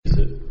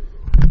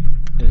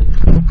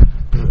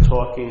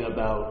talking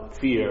about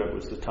fear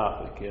was the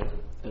topic, yeah?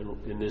 And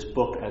in this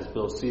book, as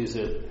Bill sees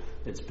it,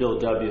 it's Bill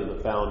W.,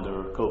 the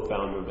founder,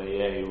 co-founder of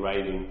AA,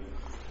 writing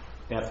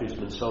after he's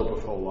been sober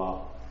for a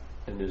while.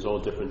 And there's all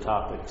different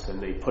topics, and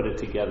they put it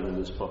together in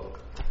this book.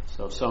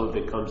 So some of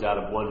it comes out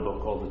of one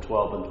book called The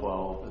 12 and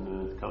 12, and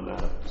then it comes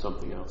out of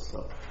something else.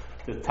 So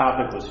the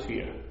topic was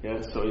fear,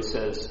 yeah? So he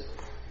says,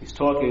 he's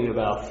talking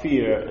about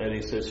fear, and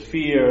he says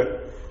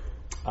fear,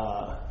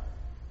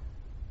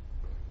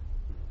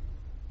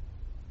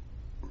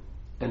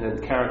 and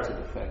then character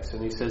defects.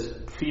 And he says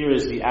fear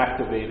is the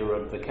activator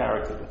of the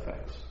character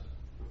defects.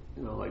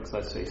 You know, like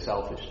let's say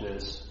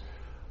selfishness,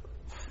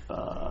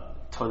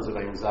 tons of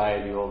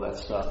anxiety, all that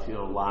stuff, you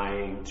know,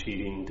 lying,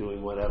 cheating,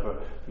 doing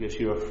whatever, because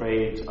you're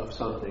afraid of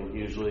something.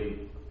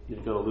 Usually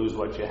you're going to lose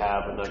what you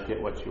have and not get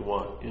what you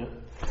want, yeah?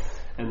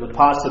 And the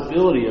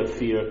possibility of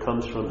fear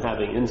comes from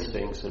having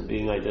instincts and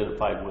being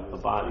identified with the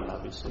body,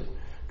 obviously,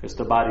 because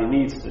the body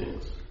needs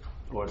things,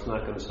 or it's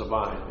not going to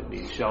survive. It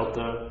needs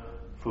shelter,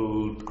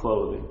 food,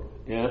 clothing,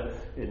 yeah?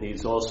 It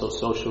needs also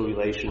social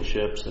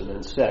relationships and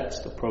then sex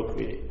to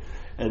procreate.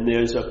 And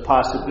there's a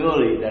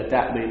possibility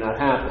that may not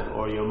happen,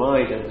 or your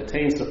mind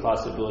entertains the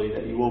possibility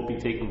that you won't be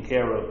taken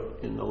care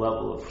of in the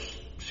level of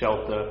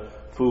shelter,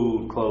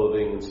 food,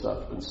 clothing, and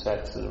stuff, and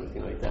sex and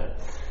everything like that.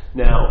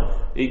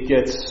 Now, it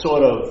gets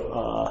sort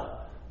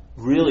of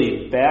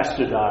really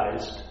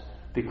bastardized,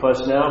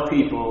 because now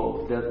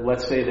people,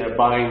 let's say they're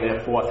buying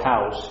their fourth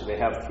house, they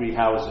have 3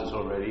 houses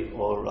already,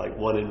 or like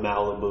one in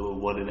Malibu,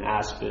 one in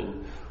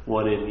Aspen,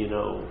 one in,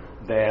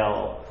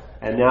 Vail,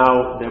 and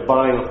now they're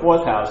buying a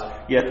 4th house,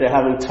 yet they're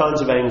having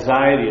tons of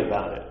anxiety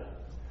about it.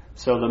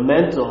 So the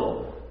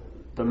mental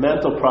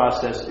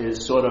process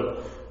is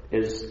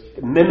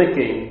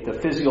mimicking the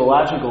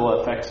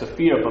physiological effects of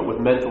fear, but with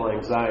mental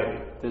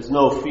anxiety. There's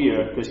no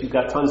fear because you've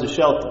got tons of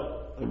shelter.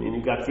 I mean,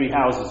 you've got 3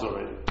 houses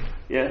already.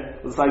 Yeah?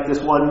 It's like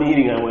this one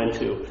meeting I went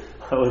to.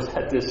 I was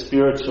at this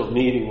spiritual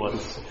meeting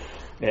once,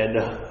 and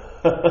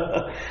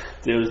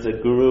there was the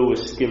guru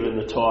was giving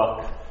the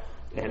talk,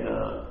 and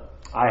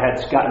I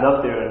had gotten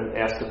up there and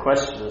asked a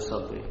question or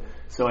something.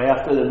 So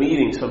after the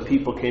meeting, some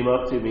people came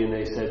up to me and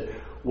they said,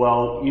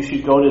 well, you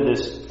should go to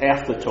this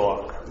after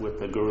talk with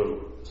the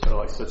guru.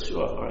 So I said,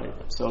 sure, all right.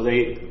 So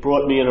they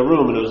brought me in a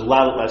room, and there was a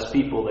lot less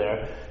people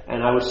there,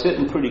 and I was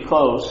sitting pretty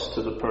close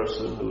to the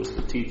person who was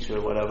the teacher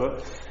or whatever,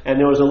 and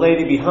there was a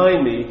lady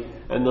behind me,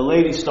 and the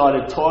lady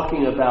started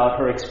talking about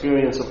her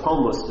experience of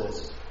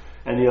homelessness.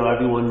 And,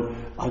 everyone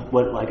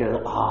went like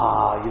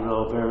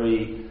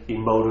very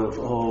emotive,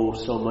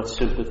 so much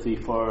sympathy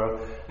for her.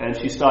 And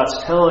she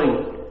starts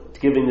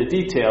giving the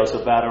details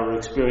about her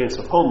experience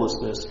of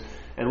homelessness.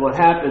 And what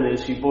happened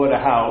is she bought a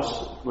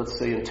house, let's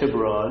say in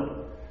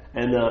Tiburon,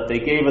 and they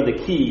gave her the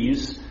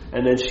keys,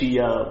 and then she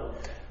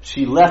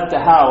left the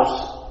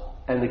house,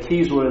 and the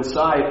keys were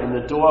inside, and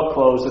the door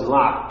closed and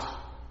locked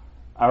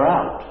her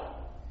out.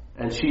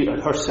 And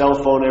her cell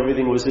phone,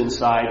 everything was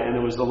inside, and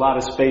there was a lot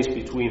of space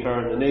between her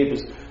and the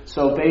neighbors.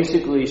 So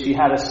basically, she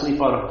had to sleep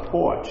on a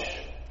porch.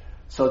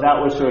 So that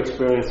was her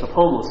experience of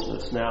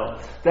homelessness. Now,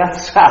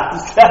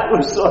 that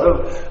was sort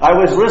of, I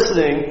was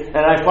listening,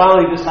 and I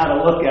finally just had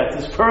to look at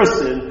this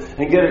person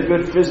and get a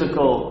good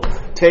physical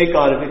take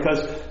on it, because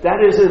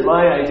that isn't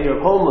my idea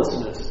of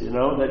homelessness,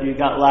 that you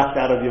got locked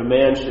out of your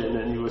mansion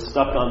and you were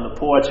stuck on the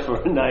porch for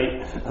a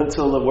night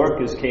until the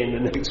workers came the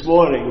next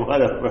morning,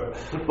 whatever.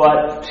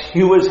 But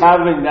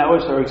that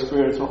was her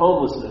experience of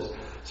homelessness.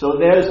 So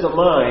there's the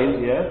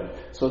mind, yeah?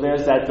 So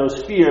there's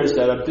those fears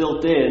that are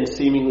built in,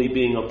 seemingly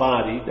being a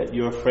body, that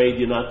you're afraid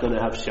you're not going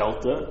to have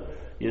shelter,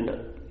 you're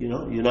not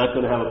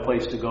going to have a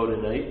place to go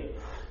tonight,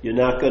 you're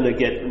not going to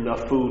get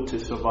enough food to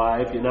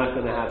survive, you're not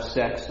going to have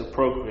sex to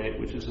procreate,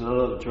 which is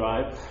another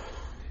drive,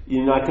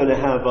 you're not going to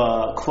have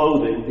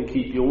clothing to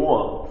keep you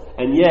warm.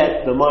 And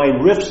yet, the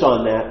mind riffs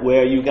on that,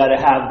 where you got to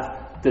have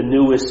the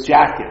newest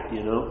jacket,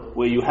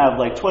 where you have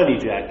like 20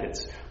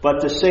 jackets.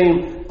 But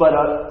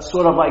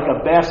sort of like a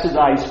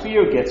bastardized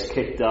fear gets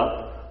kicked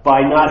up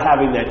by not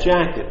having that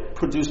jacket,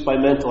 produced by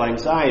mental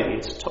anxiety.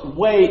 It's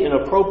way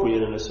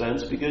inappropriate in a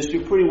sense, because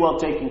you're pretty well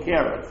taken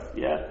care of,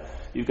 yeah?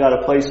 You've got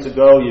a place to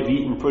go, you've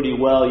eaten pretty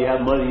well, you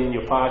have money in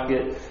your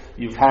pocket,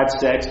 you've had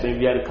sex, maybe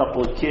you had a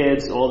couple of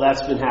kids, all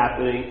that's been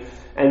happening.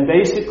 And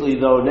basically,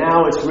 though,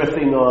 now it's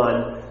riffing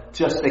on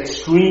just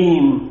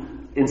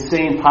extreme,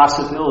 insane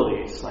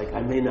possibilities, like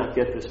I may not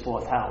get this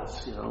 4th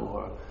house,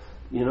 or,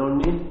 you know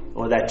what I mean?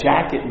 Or that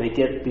jacket may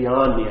get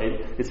beyond me.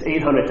 It's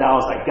 $800,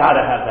 I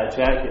gotta have that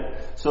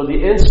jacket. So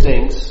the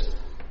instincts,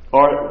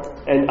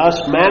 and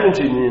us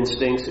managing the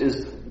instincts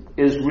is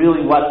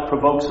really what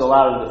provokes a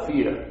lot of the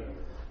fear.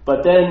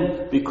 But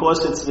then,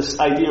 because it's this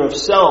idea of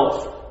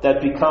self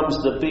that becomes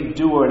the big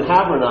doer and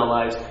haver in our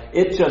lives,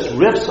 it just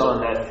riffs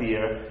on that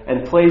fear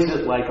and plays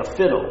it like a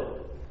fiddle.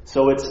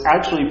 So it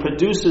actually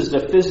produces the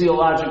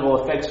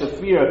physiological effects of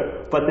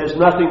fear, but there's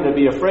nothing to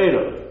be afraid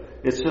of.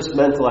 It's just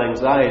mental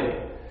anxiety.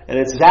 And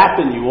it's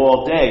zapping you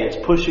all day. It's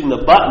pushing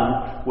the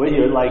button where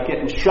you're like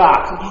getting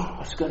shocked. Oh,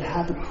 what's going to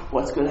happen?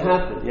 What's going to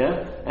happen?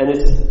 Yeah? And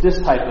it's this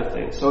type of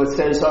thing. So it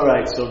says,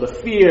 alright, so the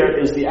fear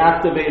is the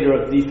activator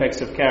of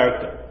defects of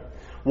character.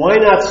 Why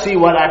not see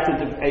what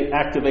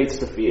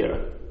activates the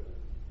fear?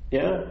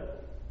 Yeah?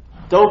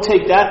 Don't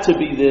take that to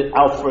be the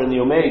Alpha and the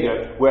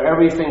Omega, where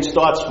everything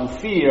starts from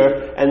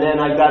fear, and then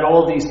I've got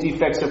all these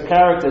defects of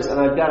characters, and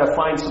I've got to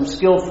find some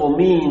skillful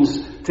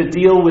means to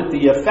deal with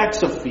the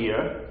effects of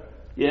fear.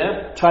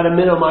 Yeah? Try to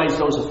minimize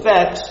those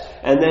effects,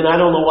 and then I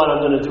don't know what I'm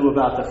going to do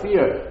about the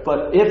fear.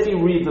 But if you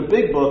read the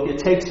big book, it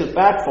takes it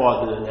back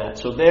farther than that.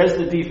 So there's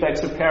the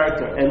defects of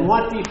character. And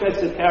what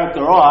defects of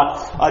character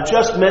are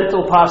just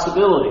mental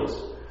possibilities.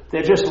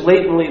 They're just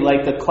latently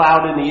like the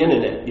cloud in the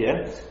internet,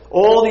 yeah?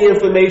 All the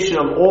information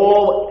of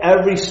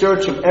every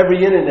search of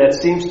every internet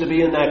seems to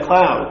be in that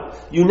cloud.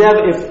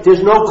 If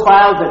there's no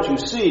cloud that you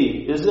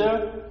see, is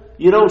there?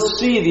 You don't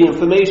see the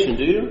information,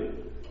 do you?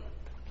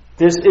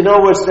 In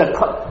other words,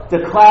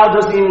 the cloud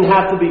doesn't even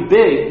have to be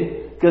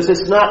big, because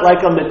it's not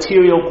like a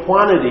material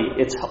quantity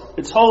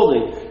it's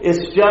holding.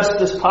 It's just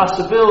this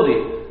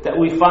possibility that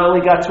we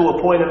finally got to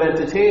a point of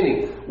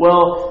entertaining.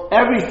 Well,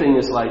 everything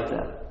is like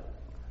that.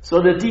 So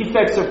the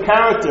defects of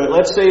character,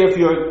 let's say if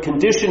your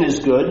condition is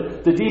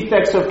good, the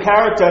defects of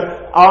character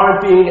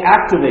aren't being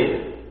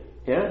activated.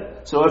 Yeah?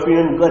 So if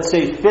you're in, let's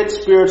say, fit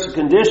spiritual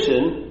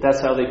condition,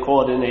 that's how they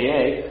call it in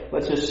AA,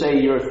 let's just say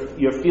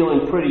you're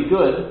feeling pretty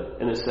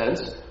good, in a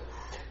sense,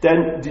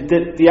 then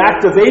the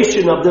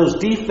activation of those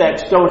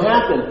defects don't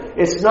happen.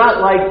 It's not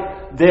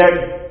like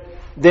they're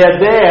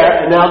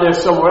there and now they're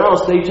somewhere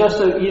else. They just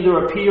either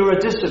appear or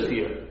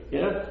disappear.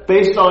 Yeah?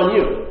 Based on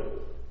you.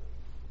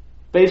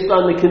 Based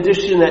on the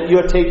condition that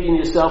you're taking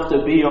yourself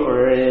to be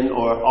or in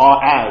or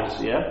are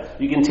as, yeah?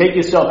 You can take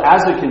yourself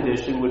as a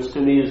condition, which to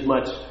me is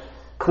much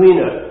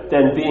cleaner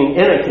than being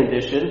in a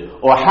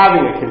condition or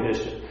having a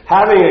condition.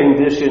 Having a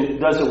condition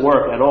doesn't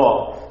work at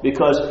all,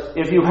 because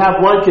if you have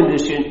one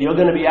condition, you're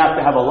going to be apt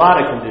to have a lot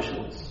of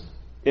conditions,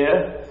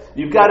 yeah?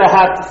 You've got to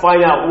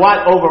find out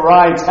what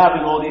overrides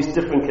having all these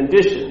different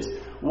conditions.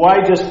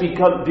 Why just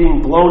become being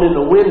blown in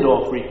the wind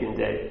all freaking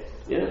day?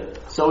 Yeah.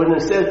 So in a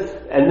sense,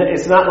 and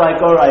it's not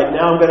like, all right,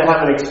 now I'm going to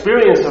have an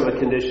experience of a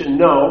condition.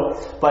 No,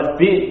 but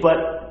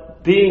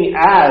being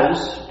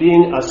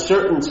a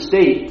certain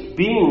state,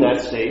 being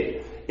that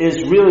state,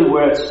 is really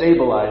where it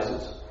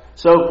stabilizes.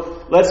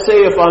 So let's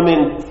say if I'm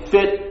in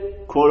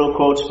fit, quote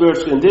unquote,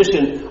 spiritual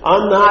condition,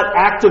 I'm not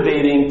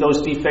activating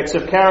those defects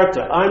of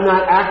character. I'm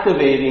not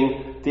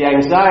activating the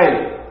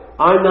anxiety.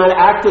 I'm not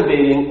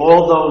activating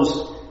all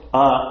those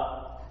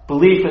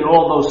belief in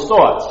all those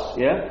thoughts,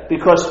 yeah?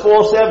 Because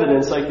false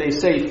evidence, like they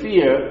say,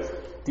 fear,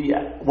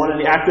 one of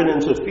the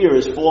acronyms of fear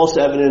is false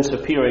evidence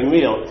appearing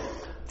real.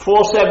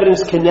 False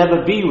evidence can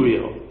never be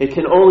real. It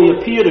can only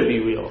appear to be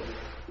real,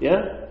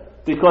 yeah?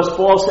 Because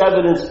false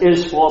evidence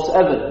is false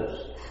evidence.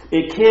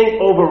 It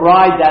can't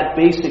override that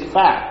basic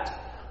fact,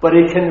 but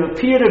it can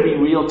appear to be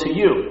real to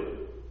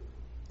you.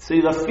 See,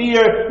 the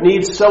fear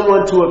needs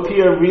someone to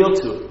appear real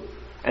to.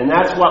 And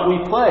that's what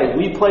we play.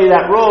 We play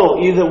that role.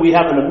 Either we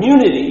have an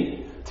immunity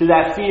to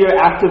that fear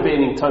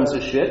activating tons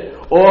of shit,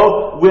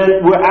 or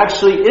we're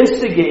actually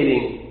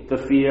instigating the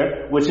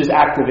fear, which is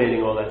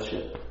activating all that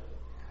shit.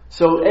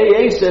 So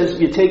AA says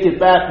you take it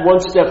back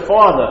one step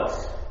farther.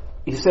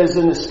 He says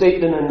in the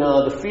statement in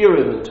the fear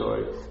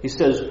inventory, he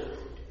says,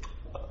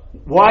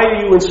 why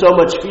are you in so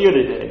much fear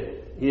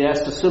today? He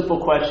asked a simple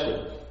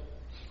question.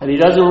 And he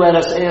doesn't let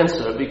us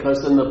answer,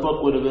 because then the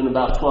book would have been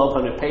about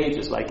 1,200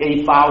 pages, like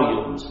 8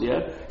 volumes,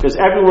 yeah? Because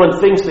everyone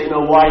thinks they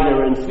know why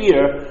they're in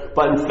fear,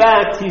 but in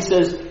fact, he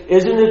says,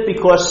 isn't it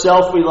because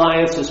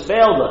self-reliance has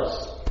failed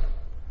us?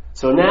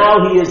 So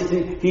now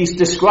he's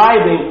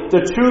describing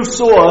the true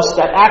source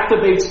that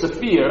activates the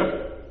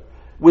fear,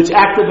 which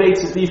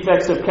activates the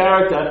defects of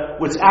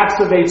character, which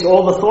activates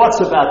all the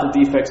thoughts about the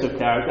defects of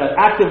character,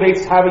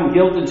 activates having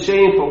guilt and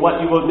shame for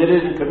what you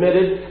omitted and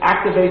committed,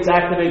 activates,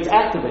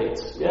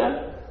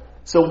 yeah?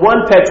 So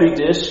one Petri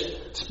dish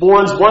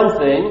spawns one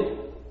thing,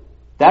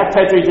 that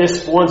Petri dish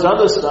spawns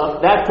other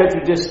stuff, that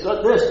Petri dish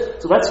this.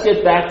 So let's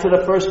get back to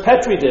the first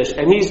Petri dish,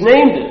 and he's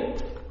named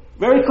it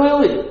very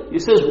clearly. He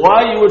says,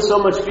 why are you in so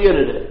much fear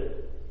today?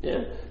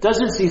 Yeah?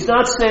 He's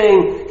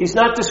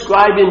not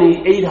describing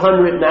the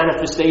 800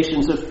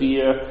 manifestations of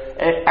fear,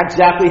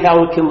 exactly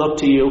how it can look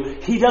to you.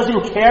 He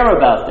doesn't care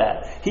about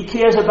that. He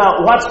cares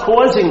about what's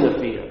causing the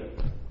fear.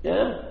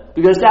 Yeah?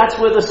 Because that's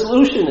where the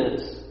solution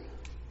is.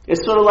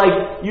 It's sort of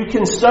like you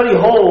can study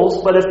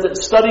holes, but if the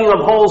studying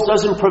of holes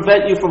doesn't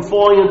prevent you from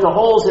falling into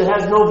holes, it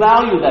has no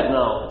value, that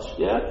knowledge.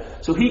 Yeah?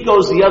 So he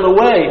goes the other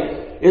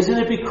way. Isn't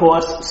it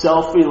because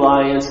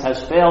self-reliance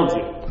has failed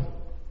you?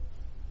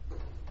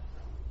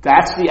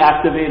 That's the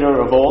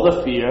activator of all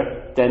the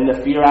fear. Then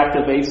the fear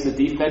activates the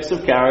defects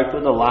of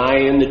character, the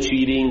lying, the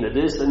cheating, the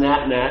this and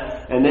that and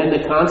that. And then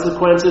the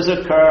consequences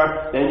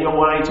occur. Then you're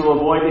wanting to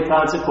avoid the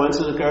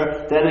consequences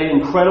occur. Then an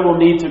incredible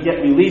need to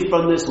get relief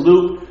from this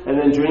loop. And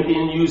then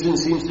drinking and using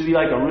seems to be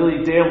like a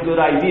really damn good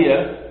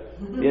idea.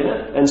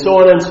 Yeah? And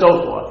so on and so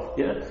forth.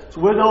 Yeah?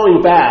 So we're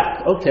going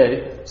back.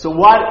 Okay, so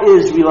what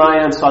is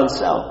reliance on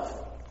self?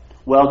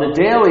 Well, the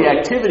daily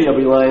activity of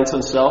reliance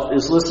on self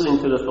is listening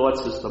to the thought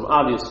system,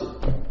 obviously.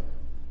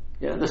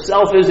 Yeah, the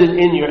self isn't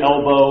in your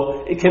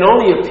elbow. It can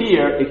only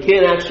appear. It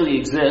can't actually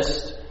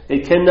exist.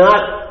 It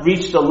cannot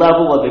reach the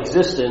level of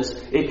existence.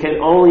 It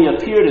can only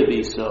appear to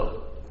be so.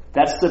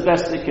 That's the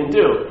best it can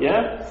do,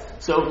 yeah?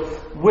 So,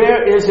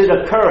 where is it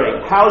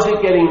occurring? How is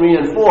it getting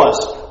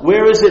reinforced?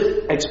 Where is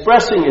it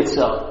expressing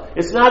itself?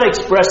 It's not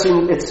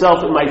expressing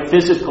itself in my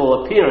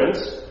physical appearance,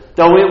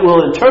 though it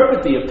will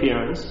interpret the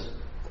appearance.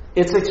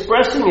 It's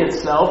expressing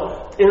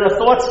itself in a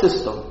thought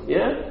system,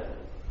 yeah?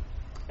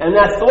 And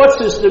that thought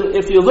system,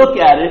 if you look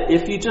at it,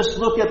 if you just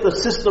look at the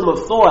system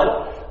of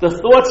thought, the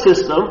thought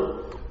system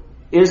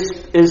is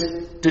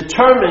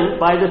determined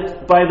by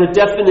the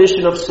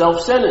definition of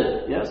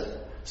self-centered, yes?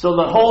 So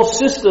the whole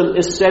system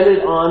is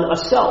centered on a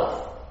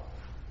self.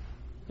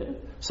 Okay?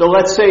 So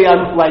let's say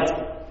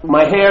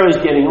my hair is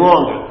getting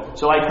longer.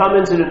 So I come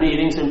into the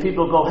meetings and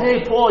people go,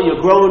 "Hey Paul,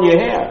 you're growing your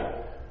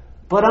hair."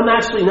 But I'm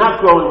actually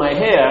not growing my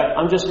hair,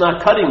 I'm just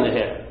not cutting the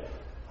hair.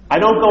 I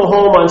don't go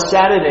home on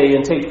Saturday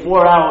and take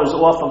 4 hours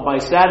off of my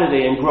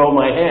Saturday and grow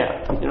my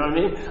hair. You know what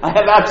I mean? I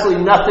have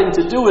absolutely nothing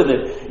to do with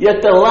it.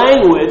 Yet the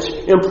language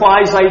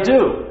implies I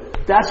do.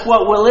 That's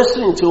what we're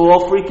listening to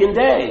all freaking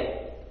day.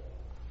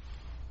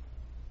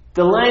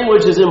 The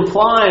language is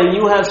implying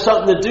you have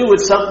something to do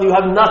with something you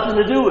have nothing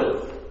to do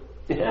with.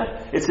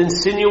 Yeah? It's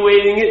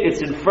insinuating it,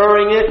 it's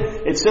inferring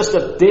it, it's just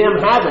a damn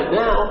habit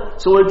now.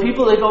 So when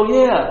people, they go,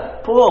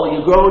 "Yeah, Paul,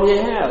 you're growing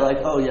your hair."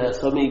 Like, "Oh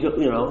yes, I'm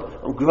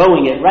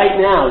growing it right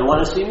now. You want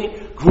to see me?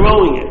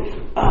 Growing it."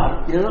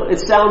 It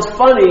sounds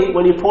funny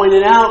when you point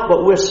it out,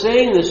 but we're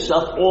saying this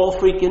stuff all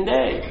freaking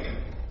day.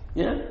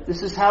 Yeah?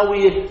 This is how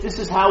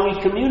we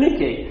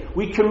communicate.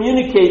 We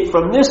communicate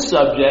from this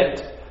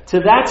subject to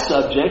that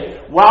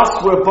subject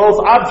whilst we're both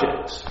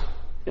objects.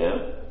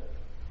 Yeah?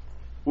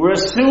 We're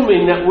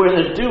assuming that we're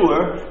the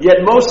doer,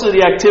 yet most of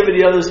the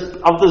activity of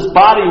this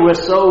body we're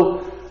so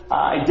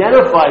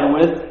identified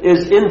with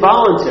is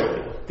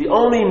involuntary. The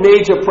only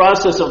major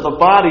process of the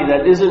body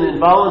that isn't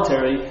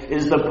involuntary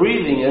is the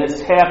breathing, and it's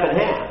half and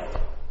half.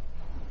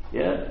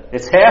 Yeah?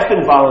 It's half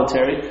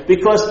involuntary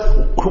because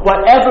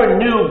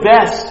whatever knew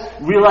best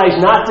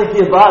realized not to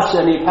give us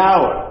any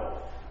power.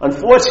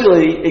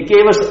 Unfortunately, it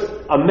gave us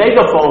a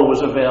megaphone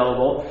was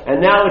available, and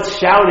now it's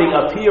shouting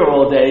up here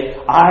all day,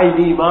 "I,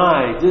 me,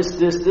 my, this,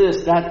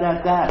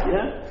 that,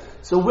 yeah?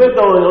 So we're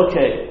going,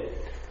 okay.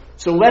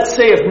 So let's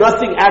say if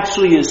nothing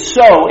actually is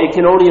so, it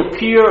can only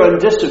appear and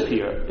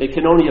disappear. It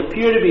can only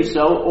appear to be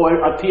so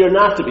or appear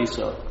not to be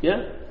so,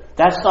 yeah?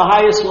 That's the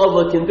highest level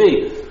it can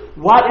be.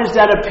 What is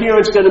that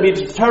appearance going to be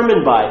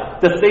determined by?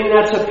 The thing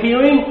that's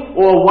appearing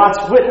or what's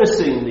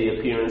witnessing the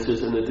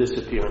appearances and the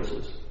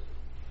disappearances?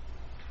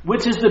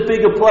 Which is the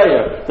bigger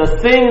player? The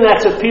thing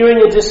that's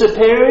appearing and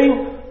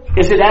disappearing,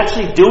 is it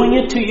actually doing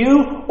it to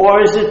you?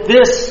 Or is it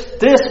this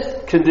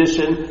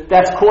condition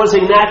that's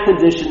causing that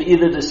condition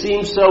either to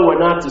seem so or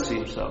not to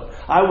seem so?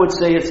 I would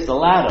say it's the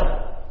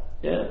latter.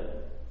 Yeah.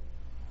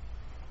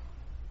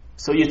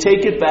 So you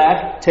take it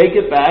back,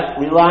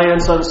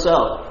 reliance on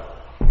self.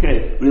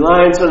 Okay,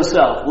 reliance on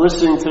self,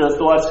 listening to the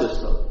thought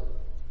system.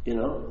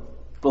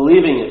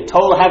 Believing it,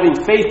 total having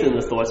faith in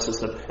the thought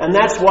system. And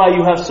that's why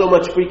you have so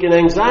much freaking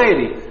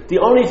anxiety. The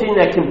only thing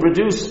that can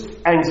produce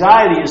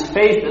anxiety is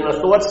faith in a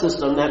thought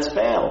system that's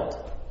failed.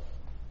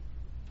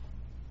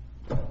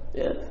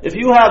 Yeah. If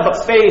you have a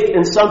faith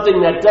in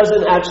something that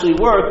doesn't actually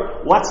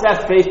work, what's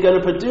that faith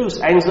going to produce?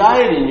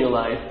 Anxiety in your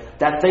life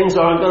that things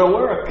aren't going to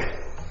work.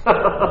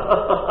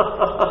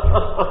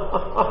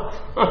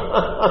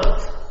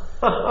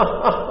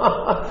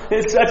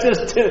 It's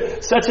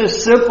such a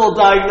simple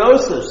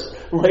diagnosis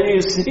when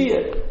you see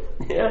it.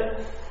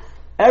 Yeah?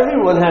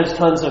 Everyone has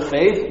tons of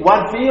faith.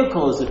 What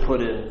vehicle is it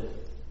put in?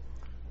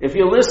 If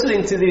you're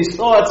listening to these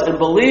thoughts and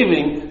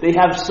believing they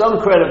have some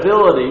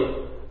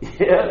credibility,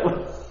 yeah,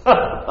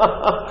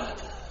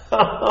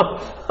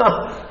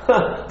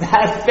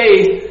 that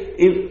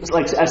faith,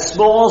 like as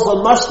small as a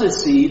mustard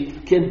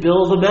seed, can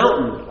build a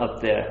mountain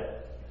up there.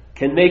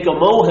 Can make a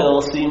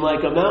molehill seem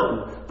like a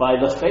mountain by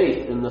the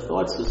faith in the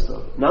thought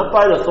system. Not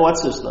by the thought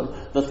system.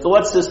 The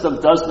thought system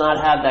does not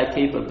have that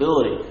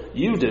capability.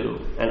 You do,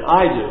 and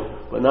I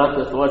do, but not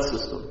the thought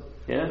system.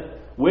 Yeah?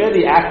 We're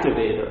the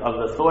activator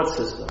of the thought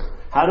system.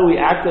 How do we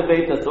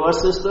activate the thought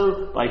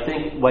system? By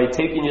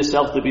taking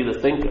yourself to be the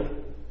thinker.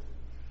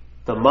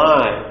 The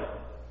mind.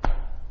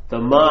 The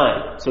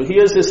mind. So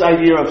here's this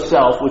idea of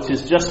self, which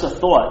is just a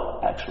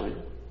thought, actually,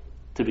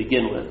 to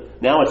begin with.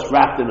 Now it's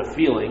wrapped in a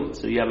feeling,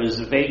 so you have this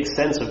vague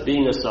sense of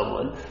being a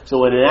someone. So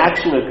when an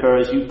action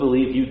occurs, you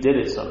believe you did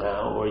it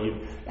somehow, or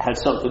you had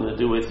something to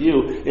do with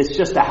you. It's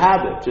just a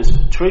habit,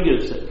 just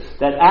triggers it,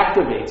 that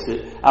activates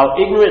it. Our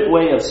ignorant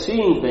way of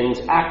seeing things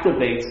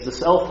activates the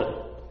selfing.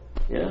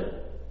 Yeah?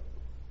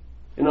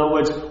 In other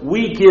words,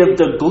 we give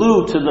the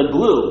glue to the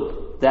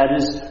glue that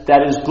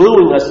is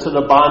gluing us to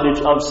the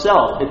bondage of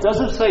self. It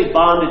doesn't say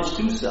bondage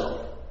to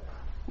self.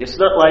 It's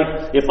not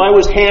like if I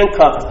was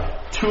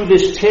handcuffed to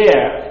this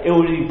chair, it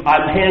would be,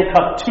 I'm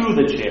handcuffed to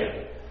the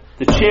chair.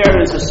 The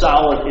chair is a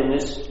solid in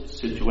this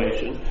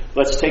situation.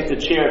 Let's take the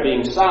chair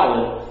being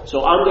solid.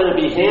 So I'm going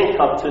to be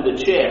handcuffed to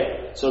the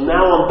chair. So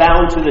now I'm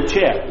bound to the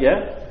chair,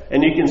 yeah?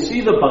 And you can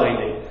see the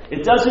binding.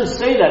 It doesn't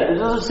say that. It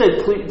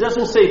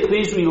doesn't say,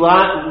 please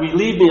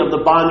relieve me of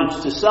the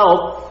bondage to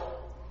self.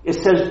 It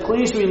says,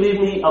 please relieve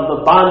me of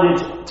the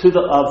bondage of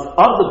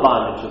the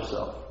bondage of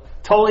self.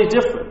 Totally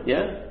different,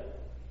 yeah?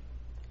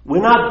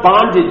 We're not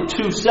bonded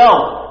to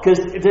self,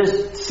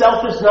 because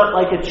self is not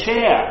like a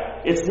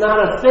chair. It's not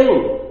a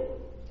thing.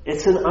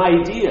 It's an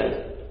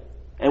idea.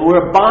 And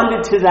we're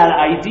bonded to that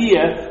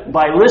idea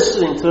by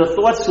listening to the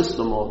thought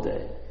system all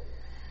day.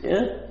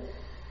 Yeah?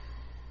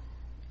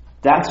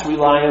 That's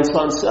reliance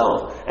on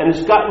self. And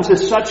it's gotten to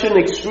such an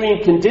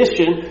extreme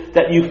condition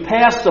that you've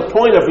passed the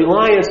point of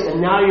reliance and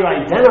now you're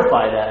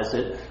identified as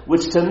it,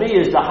 which to me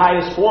is the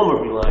highest form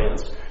of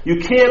reliance. You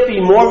can't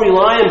be more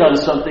reliant on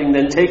something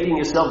than taking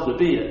yourself to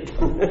be it.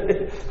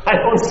 I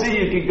don't see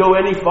you could go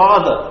any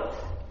farther.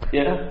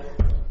 Yeah?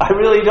 I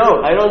really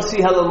don't. I don't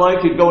see how the mind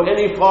could go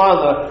any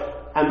farther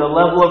and the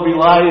level of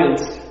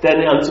reliance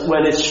than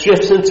when it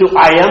shifts into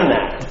I am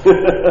that.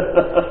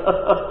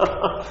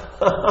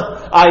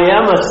 I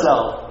am a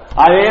self.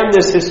 I am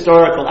this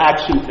historical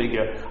action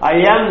figure.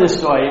 I am this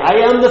story.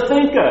 I am the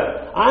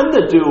thinker. I'm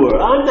the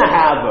doer. I'm the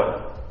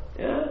haver.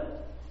 Yeah?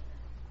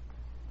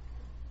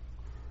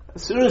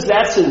 As soon as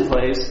that's in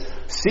place,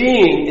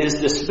 seeing is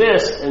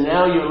dismissed, and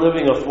now you're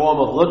living a form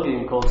of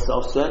looking called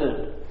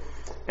self-centered.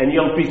 And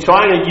you'll be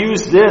trying to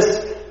use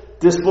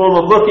this form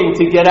of looking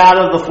to get out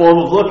of the form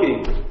of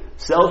looking.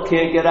 Self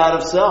can't get out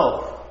of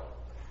self.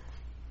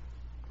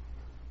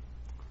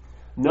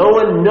 No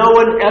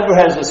one ever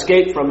has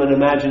escaped from an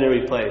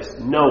imaginary place.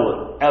 No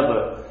one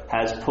ever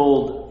has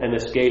pulled an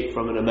escape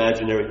from an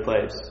imaginary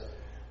place.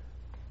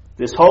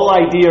 This whole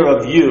idea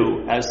of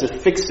you as the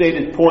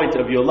fixated point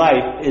of your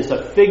life is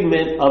a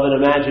figment of an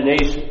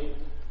imagination.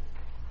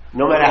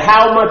 No matter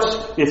how much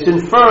it's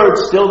inferred,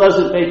 still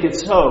doesn't make it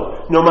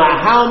so. No matter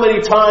how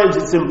many times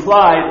it's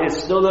implied, it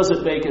still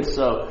doesn't make it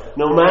so.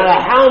 No matter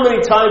how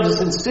many times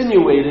it's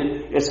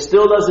insinuated, it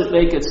still doesn't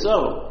make it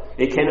so.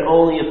 It can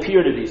only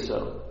appear to be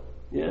so.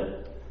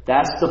 Yeah?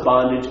 That's the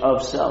bondage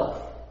of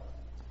self.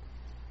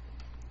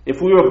 If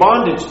we were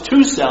bondage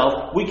to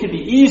self, we could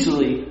be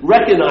easily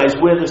recognize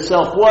where the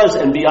self was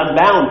and be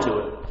unbound to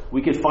it.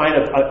 We could find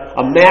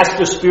a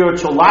master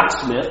spiritual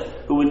locksmith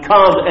who would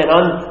come and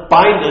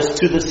unbind us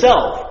to the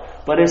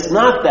self. But it's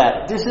not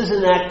that. This is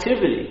an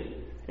activity.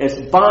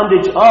 It's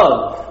bondage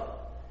of.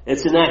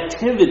 It's an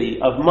activity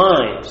of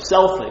mind,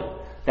 selfing,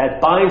 that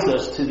binds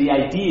us to the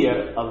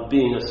idea of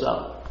being a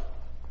self.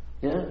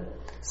 Yeah?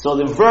 So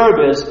the verb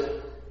is,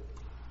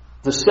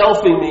 the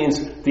selfing means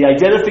the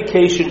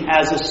identification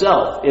as a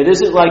self. It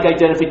isn't like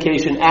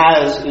identification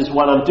as is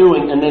what I'm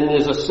doing, and then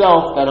there's a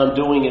self that I'm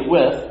doing it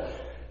with.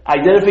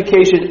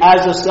 Identification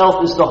as a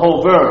self is the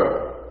whole verb.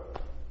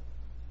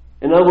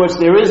 In other words,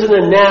 there isn't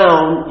a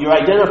noun you're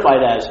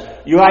identified as.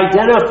 You're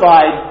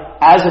identified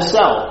as a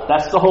self.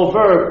 That's the whole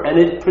verb, and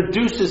it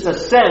produces a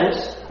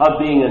sense of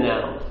being a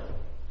noun.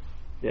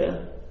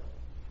 Yeah?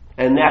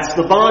 And that's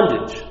the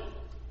bondage.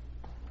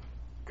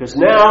 Because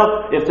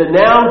now, if the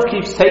noun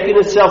keeps taking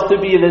itself to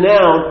be the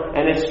noun,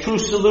 and its true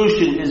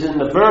solution is in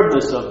the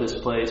verbness of this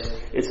place,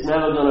 it's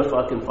never going to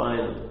fucking find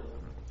it.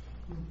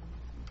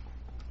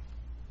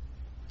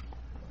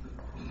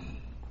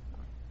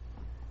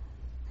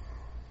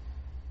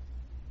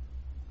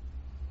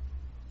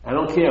 I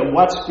don't care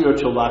what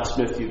spiritual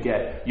locksmith you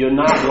get, you're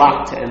not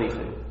locked to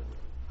anything.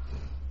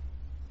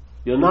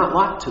 You're not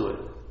locked to it.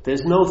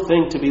 There's no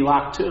thing to be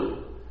locked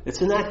to.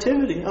 It's an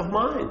activity of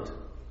mind.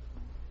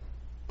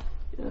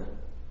 Yeah.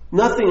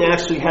 Nothing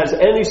actually has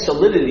any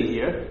solidity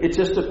here. It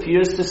just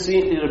appears to see,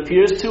 it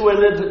appears to, and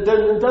it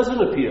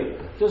doesn't appear.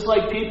 Just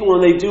like people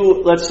when they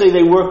do, let's say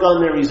they work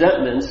on their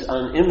resentments,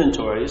 on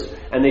inventories,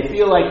 and they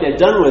feel like they're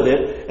done with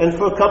it, and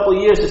for a couple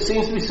of years it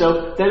seems to be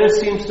so, then it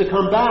seems to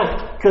come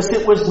back, because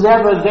it was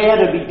never there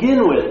to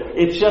begin with.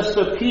 It just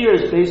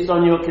appears based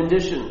on your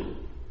condition.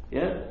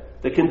 Yeah?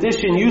 The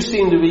condition you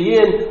seem to be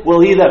in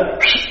will either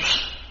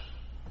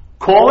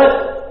call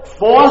it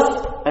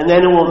forth, and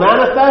then it will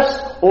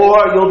manifest,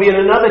 or you'll be in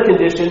another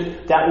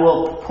condition that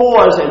will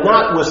pause and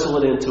not whistle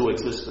it into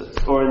existence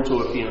or into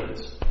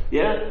appearance.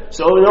 Yeah?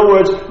 So in other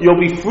words, you'll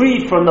be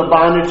freed from the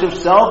bondage of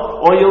self,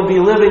 or you'll be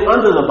living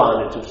under the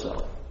bondage of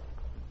self.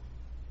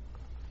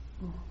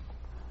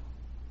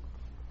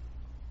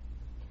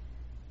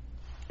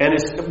 And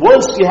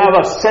once you have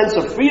a sense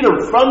of freedom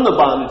from the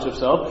bondage of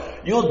self,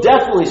 you'll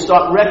definitely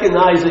start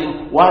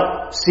recognizing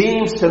what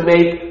seems to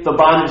make the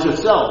bondage of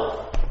self,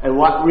 and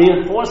what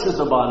reinforces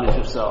the bondage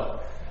of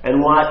self,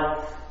 and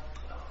what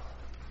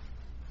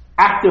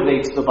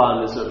activates the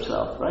bondage of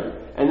self, right?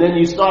 And then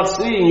you start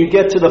seeing, you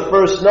get to the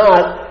first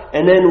knot,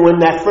 and then when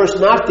that first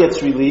knot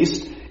gets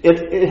released,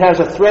 it has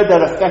a thread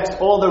that affects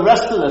all the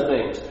rest of the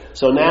things.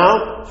 So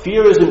now,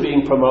 fear isn't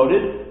being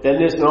promoted, then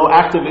there's no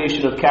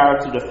activation of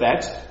character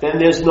defects, then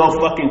there's no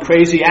fucking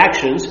crazy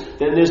actions,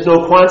 then there's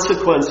no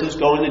consequences,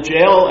 going to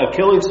jail or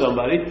killing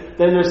somebody,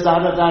 then there's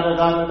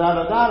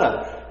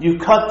da-da-da-da-da-da-da-da-da. You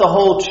cut the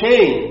whole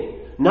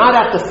chain, not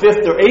at the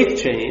 5th or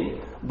 8th chain,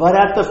 but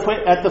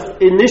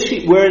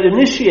where it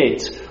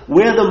initiates,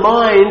 where the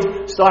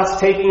mind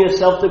starts taking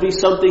itself to be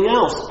something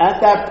else.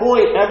 At that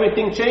point,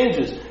 everything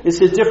changes. It's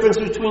the difference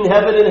between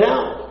heaven and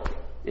hell.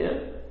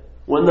 Yeah.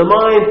 When the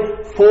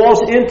mind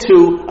falls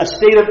into a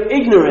state of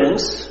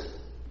ignorance,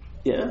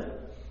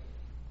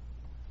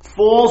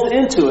 falls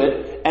into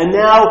it, and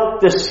now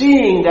the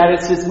seeing that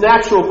it's its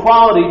natural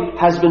quality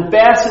has been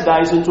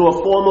bastardized into a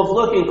form of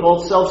looking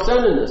called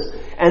self-centeredness.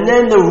 And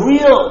then the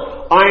real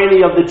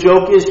irony of the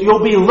joke is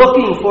you'll be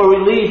looking for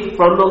relief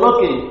from the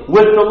looking,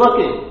 with the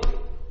looking.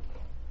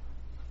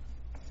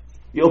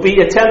 You'll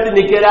be attempting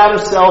to get out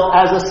of self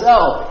as a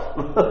self.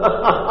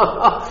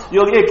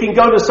 It can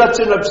go to such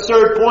an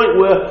absurd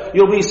point where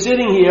you'll be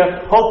sitting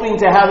here hoping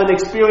to have an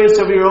experience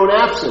of your own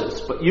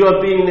absence, but you are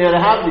being there to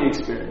have the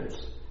experience.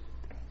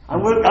 I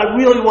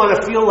really want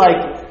to feel what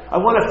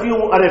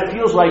it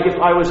feels like if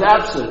I was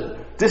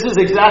absent. This is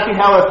exactly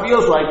how it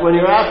feels like when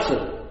you're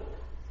absent.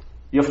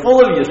 You're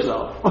full of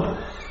yourself.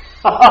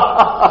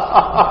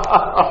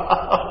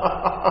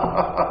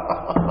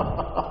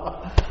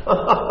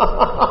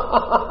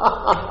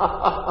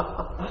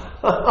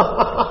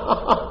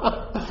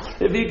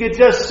 If you could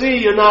just see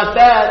you're not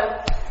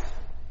that,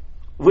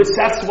 which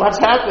that's what's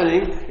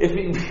happening,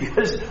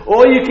 because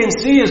all you can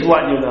see is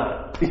what you're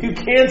not. You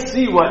can't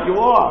see what you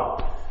are.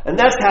 And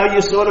that's how you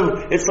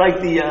it's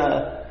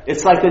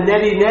like the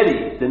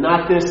neti, the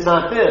not this,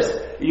 not this.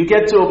 You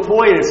get to a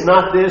point, it's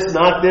not this,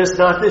 not this,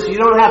 not this. You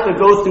don't have to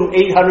go through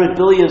 800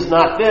 billions,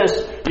 not this.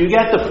 You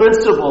get the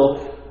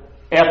principle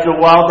after a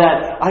while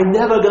that I'm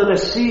never going to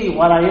see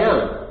what I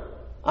am.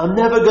 I'm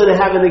never going to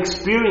have an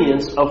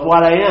experience of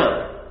what I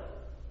am.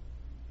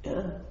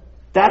 Yeah?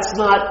 That's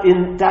not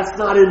in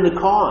the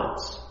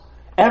cards.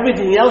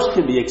 Everything else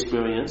can be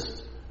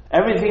experienced.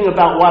 Everything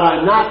about what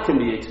I'm not can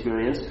be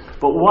experienced.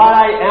 But what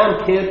I am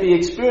can't be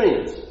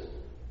experienced.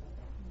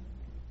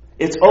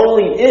 It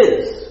only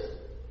is.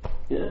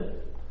 Yeah.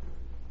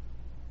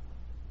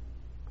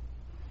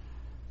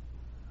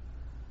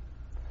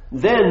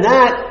 Then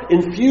that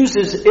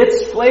infuses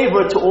its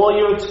flavor to all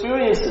your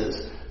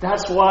experiences.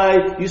 That's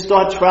why you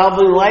start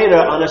traveling lighter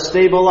on a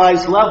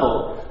stabilized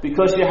level,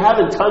 because you're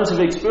having tons of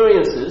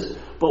experiences,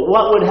 but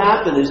what would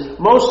happen is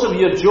most of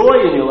your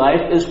joy in your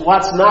life is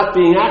what's not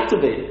being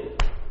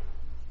activated.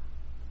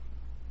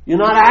 You're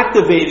not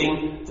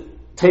activating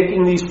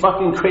taking these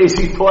fucking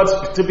crazy thoughts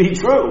to be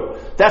true.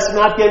 That's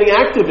not getting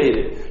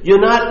activated. You're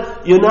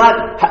not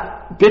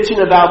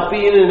bitching about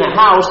being in a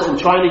house and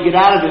trying to get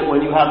out of it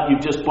when you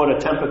just bought a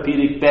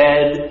Tempur-Pedic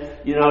bed,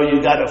 you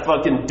got a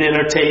fucking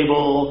dinner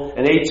table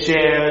and 8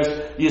 chairs.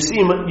 You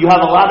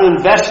have a lot of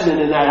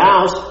investment in that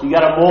house. You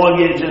got a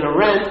mortgage and a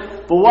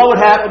rent. But what would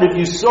happen if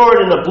you saw it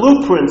in a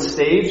blueprint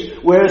stage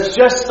where it's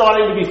just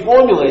starting to be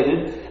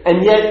formulated,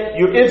 and yet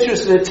your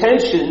interest and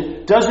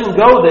attention doesn't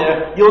go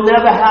there? You'll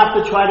never have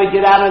to try to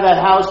get out of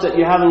that house that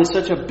you're having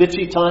such a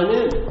bitchy time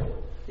in.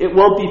 It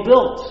won't be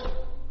built.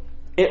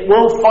 It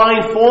won't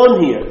find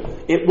form here.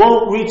 It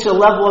won't reach a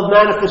level of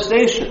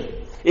manifestation.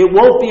 It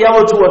won't be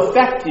able to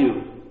affect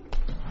you.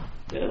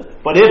 Yeah?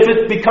 But if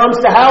it becomes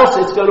the house,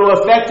 it's going to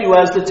affect you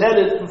as the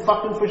tenant,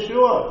 fucking for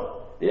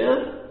sure.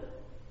 Yeah?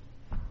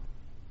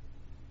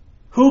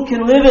 Who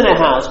can live in a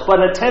house but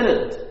a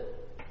tenant?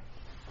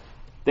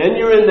 Then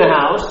you're in the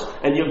house,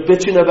 and you're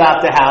bitching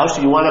about the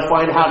house, you want to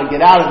find how to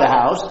get out of the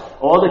house.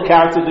 All the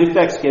character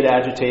defects get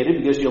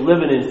agitated because you're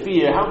living in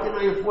fear. How can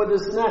I afford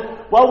this and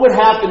that? What would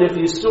happen if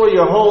you saw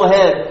your whole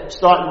head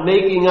start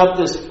making up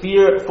this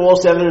fear,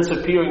 false evidence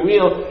appearing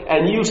real,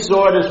 and you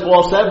saw it as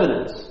false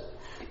evidence?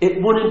 It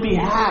wouldn't be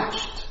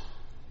hatched.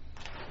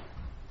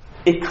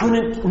 It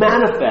couldn't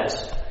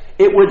manifest.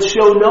 It would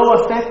show no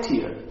effect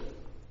here.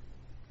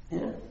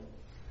 Yeah.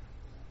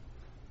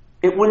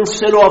 It wouldn't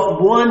set off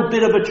one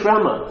bit of a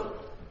tremor.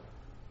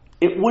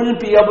 It wouldn't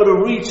be able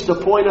to reach the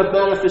point of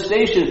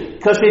manifestation,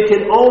 because it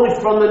can only,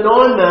 from the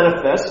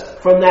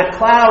non-manifest, from that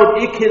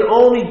cloud, it can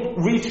only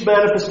reach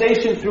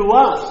manifestation through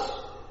us.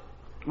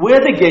 We're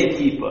the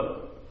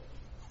gatekeeper.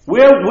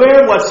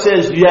 We're what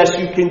says, yes,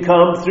 you can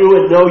come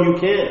through, and no, you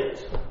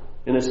can't,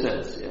 in a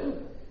sense. Yeah.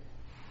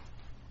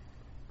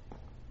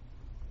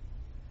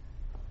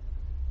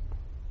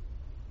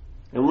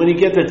 And when you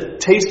get the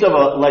taste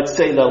of let's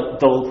say the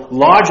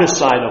larger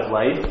side of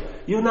life,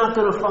 you're not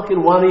going to fucking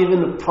want to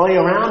even play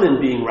around in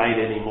being right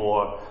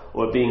anymore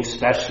or being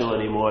special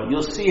anymore.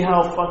 You'll see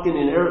how fucking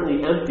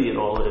inherently empty it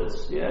all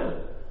is.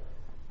 Yeah.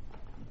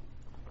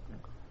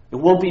 You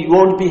won't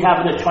be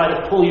having to try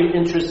to pull your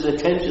interest and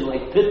attention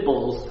like pit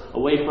bulls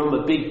away from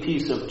a big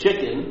piece of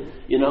chicken.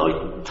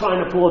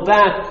 Trying to pull it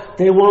back.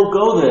 They won't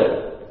go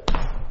there.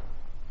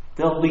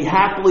 They'll be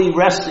happily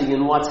resting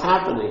in what's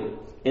happening,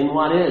 in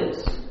what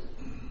is.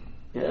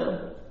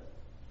 Yeah.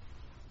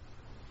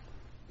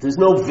 There's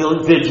no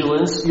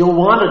vigilance. You'll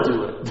want to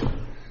do it.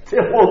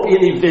 There won't be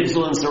any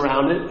vigilance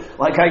around it.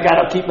 Like, I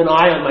got to keep an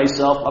eye on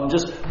myself.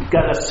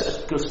 Got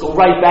to just go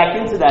right back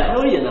into that.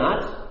 No, you're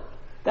not.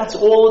 That's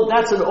an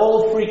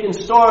old freaking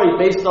story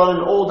based on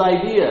an old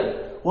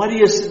idea. Why do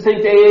you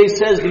think AA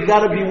says you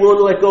got to be willing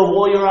to let go of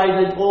all your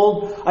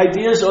old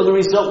ideas, or the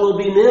result will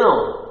be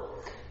nil?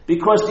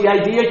 Because the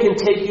idea can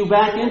take you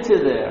back into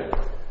there.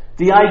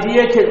 The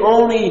idea can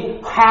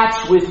only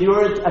hatch with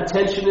your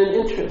attention and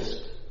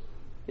interest.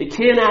 It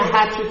cannot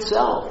hatch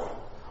itself.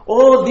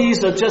 All of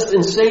these are just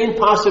insane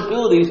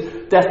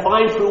possibilities that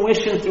find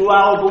fruition through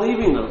our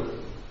believing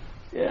them.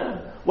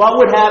 Yeah. What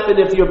would happen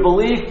if your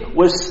belief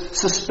was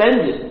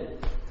suspended,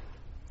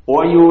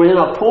 or you were in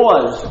a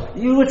pause?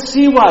 You would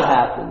see what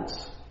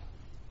happens.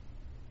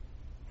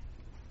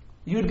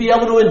 You'd be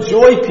able to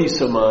enjoy peace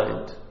of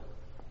mind.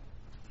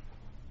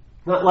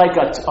 Not like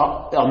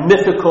a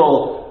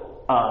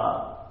mythical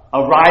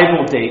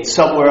arrival date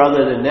somewhere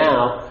other than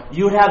now.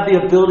 You'd have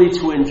the ability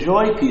to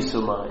enjoy peace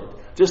of mind.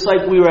 Just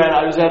like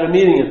I was at a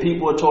meeting and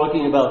people were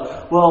talking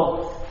about,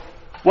 well,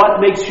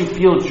 what makes you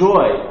feel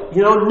joy?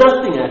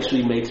 Nothing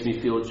actually makes me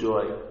feel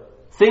joy.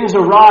 Things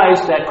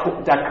arise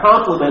that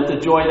complement the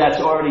joy that's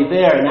already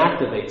there and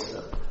activates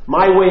them.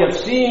 My way of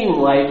seeing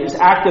life is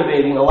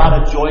activating a lot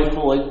of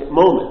joyful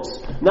moments.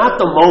 Not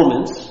the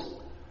moments.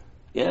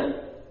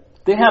 Yeah?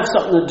 They have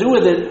something to do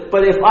with it,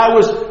 but if I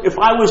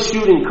was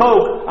shooting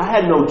coke, I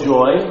had no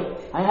joy.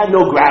 I had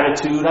no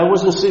gratitude. I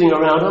wasn't sitting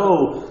around,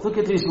 oh, look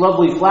at these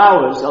lovely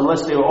flowers,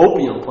 unless they were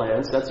opium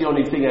plants. That's the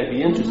only thing I'd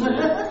be interested in.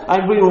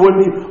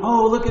 Wouldn't be,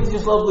 oh, look at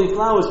these lovely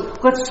flowers.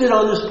 Let's sit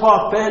on this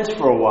park bench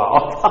for a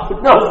while.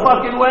 No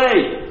fucking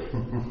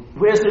way.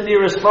 Where's the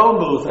nearest phone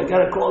booth? I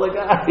gotta call the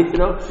guy,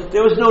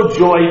 There was no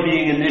joy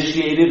being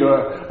initiated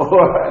or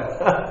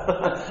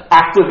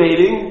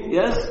activating,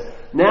 yes?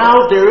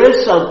 Now there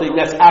is something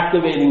that's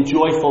activating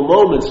joyful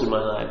moments in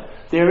my life.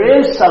 There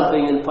is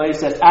something in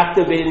place that's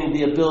activating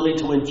the ability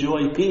to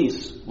enjoy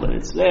peace when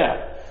it's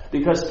there.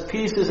 Because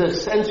peace is an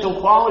essential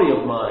quality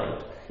of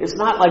mind. It's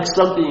not like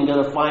something you're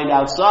going to find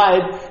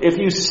outside. If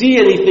you see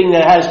anything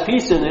that has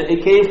peace in it,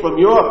 it came from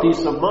your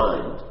peace of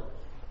mind.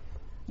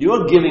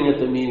 You're giving it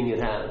the meaning it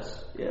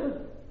has. Yeah.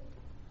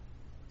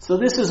 So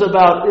this is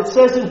about, it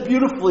says it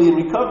beautifully in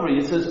Recovery.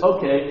 It says,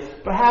 okay,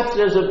 perhaps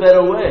there's a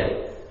better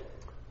way.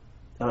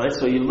 Alright,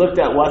 so you looked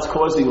at what's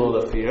causing all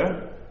the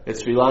fear.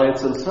 It's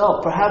reliance on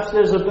self. Perhaps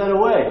there's a better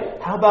way.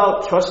 How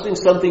about trusting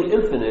something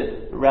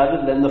infinite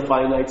rather than the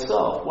finite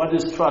self? What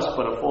is trust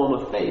but a form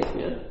of faith?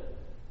 Yeah?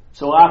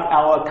 So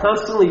our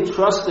constantly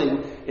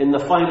trusting in the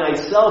finite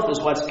self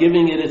is what's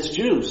giving it its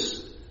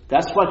juice.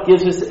 That's what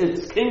gives it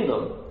its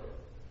kingdom.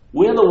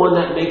 We're the one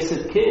that makes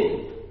it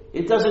king.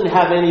 It doesn't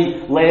have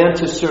any land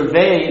to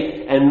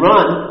survey and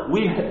run.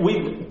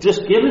 We've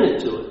just given it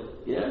to it.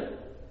 Yeah?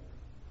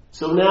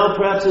 So now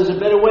perhaps there's a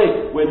better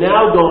way. We're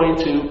now going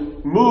to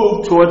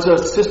move towards a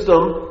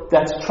system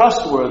that's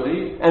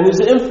trustworthy and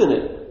is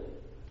infinite.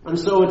 And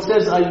so it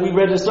says, we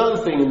read this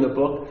other thing in the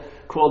book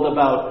called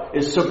about,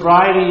 is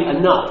sobriety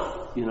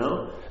enough?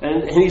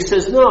 And he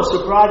says, no,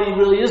 sobriety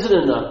really isn't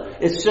enough.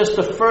 It's just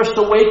the first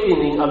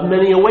awakening of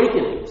many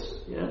awakenings.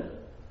 Yeah.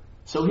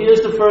 So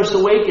here's the first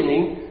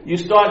awakening. You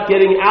start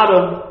getting out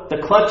of the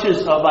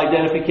clutches of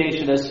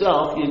identification as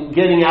self. You're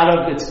getting out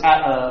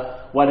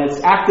of what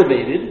it's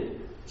activated.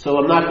 So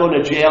I'm not going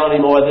to jail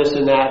anymore, this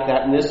and that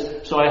and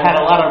this. So I had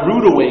a lot of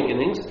rude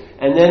awakenings.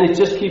 And then it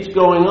just keeps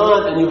going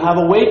on and you have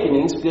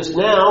awakenings because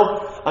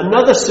now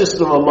another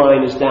system of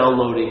mind is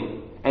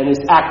downloading and is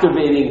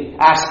activating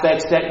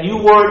aspects that you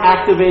weren't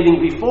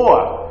activating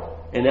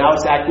before. And now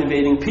it's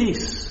activating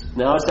peace.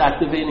 Now it's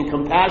activating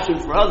compassion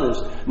for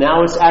others.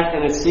 Now it's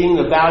seeing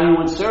the value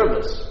in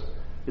service.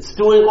 It's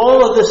doing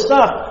all of this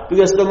stuff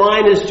because the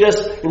mind is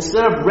just,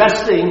 instead of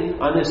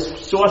resting on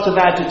this source of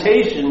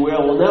agitation where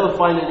it will never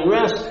find any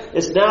rest,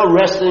 it's now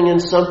resting in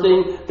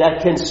something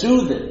that can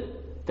soothe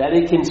it, that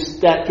it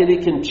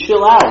can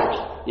chill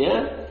out,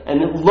 yeah,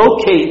 and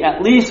locate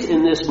at least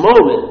in this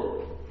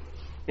moment,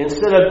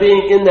 instead of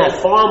being in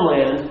that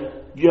farmland,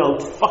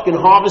 fucking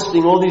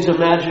harvesting all these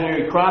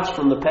imaginary crops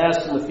from the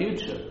past and the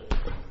future.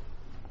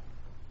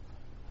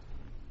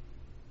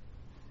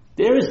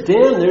 There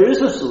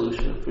is a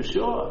solution, for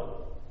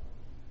sure.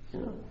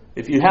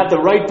 If you have the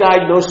right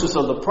diagnosis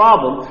of the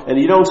problem, and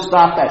you don't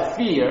stop at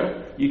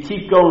fear, you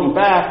keep going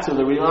back to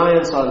the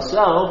reliance on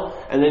self,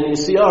 and then you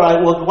see,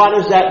 alright, well, what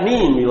does that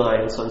mean,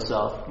 reliance on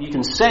self? You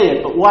can say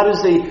it, but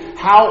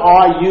how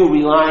are you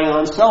relying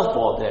on self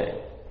all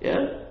day?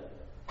 Yeah?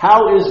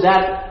 How is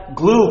that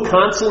glue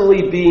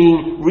constantly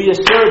being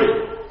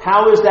reasserted?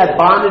 How is that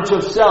bondage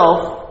of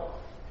self,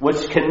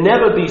 which can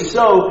never be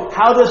so,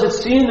 how does it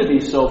seem to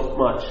be so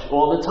much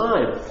all the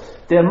time?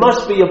 There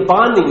must be a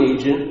bonding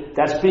agent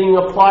that's being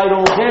applied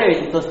all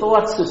day, the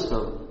thought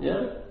system.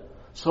 Yeah?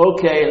 So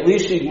okay, at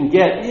least you can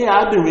get,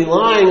 I've been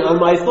relying on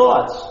my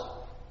thoughts.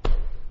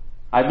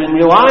 I've been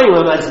relying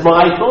on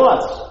my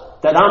thoughts,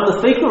 that I'm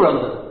the thinker of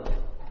them.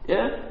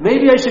 Yeah?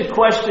 Maybe I should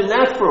question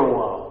that for a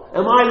while.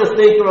 Am I the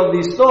thinker of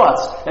these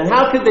thoughts? And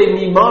how could they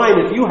be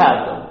mine if you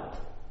have them?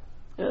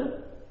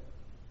 Yeah?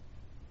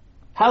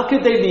 How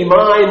could they be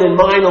mine and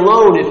mine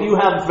alone if you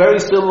have very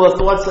similar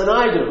thoughts than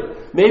I do?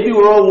 Maybe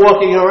we're all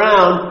walking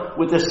around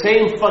with the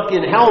same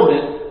fucking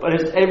helmet, but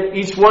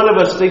each one of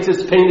us thinks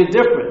it's painted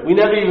different. We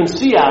never even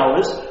see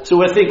ours, so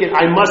we're thinking,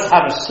 I must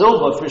have a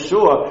silver for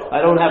sure.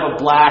 I don't have a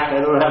black, I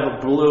don't have a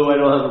blue, I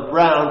don't have a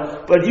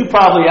brown, but you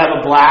probably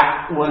have a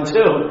black one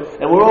too.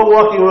 And we're all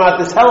walking around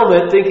with this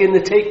helmet thinking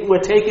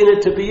we're taking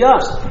it to be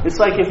us. It's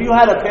like if you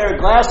had a pair of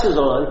glasses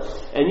on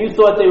and you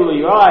thought they were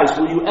your eyes,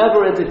 would you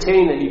ever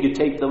entertain that you could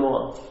take them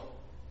off?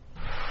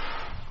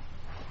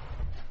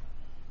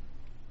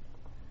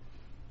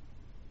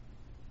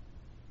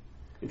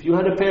 If you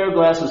had a pair of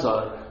glasses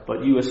on,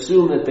 but you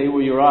assume that they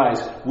were your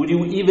eyes, would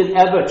you even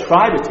ever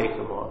try to take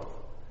them off?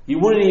 You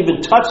wouldn't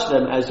even touch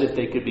them as if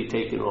they could be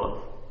taken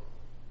off.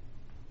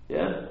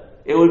 Yeah?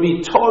 It would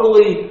be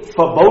totally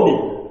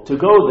forbidden to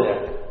go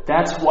there.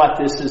 That's what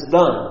this has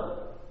done.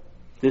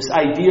 This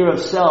idea of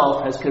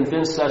self has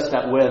convinced us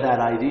that we're that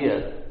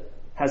idea.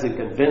 Hasn't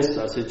convinced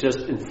us, it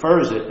just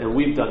infers it, and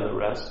we've done the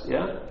rest.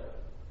 Yeah?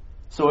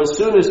 So as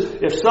soon as,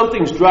 if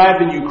something's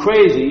driving you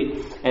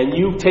crazy, and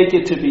you take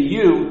it to be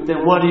you,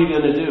 then what are you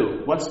going to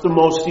do? What's the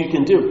most you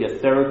can do?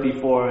 Get therapy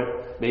for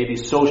it, maybe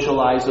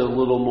socialize it a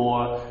little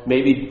more,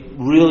 maybe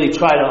really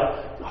try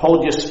to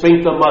hold your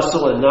sphincter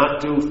muscle and not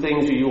do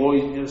things you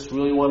always just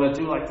really want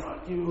to do, like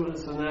fuck you,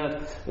 this and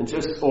that, and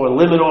just, or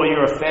limit all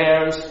your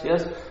affairs,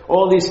 yes?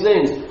 All these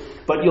things.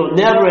 But you'll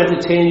never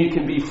entertain you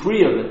can be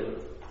free of it.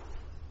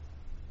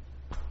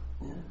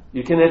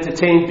 You can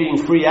entertain being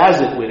free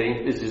as it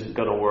witting, this isn't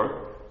going to work.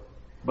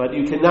 But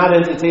you cannot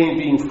entertain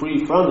being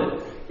free from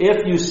it.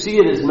 If you see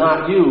it as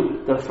not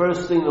you, the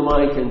first thing the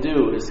mind can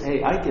do is,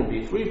 hey, I can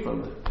be free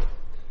from it.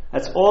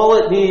 That's all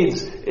it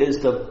needs, is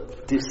the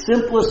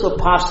simplest of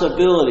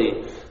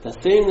possibility. The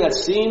thing that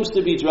seems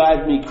to be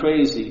driving me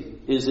crazy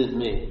isn't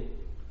me.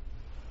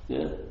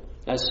 Yeah?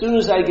 As soon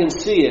as I can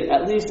see it,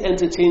 at least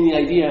entertain the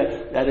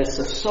idea that it's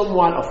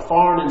somewhat a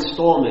foreign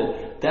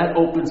installment, that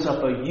opens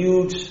up a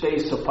huge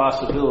space of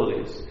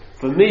possibilities.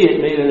 For me,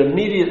 it made an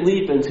immediate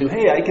leap into,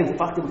 hey, I can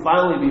fucking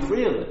finally be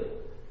free of it.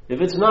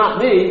 If it's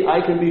not me,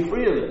 I can be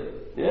free of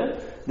it. Yeah?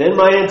 Then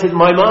my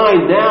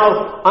mind,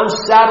 now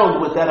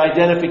unsaddled with that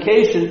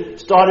identification,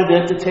 started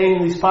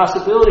entertaining these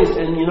possibilities.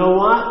 And you know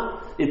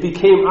what? It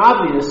became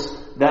obvious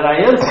that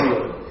I am free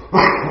of it.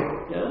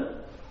 Yeah?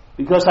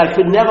 Because I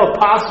could never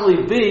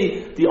possibly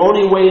be the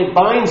only way it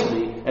binds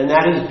me, and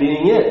that is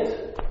being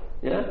it.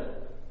 Yeah?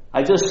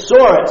 I just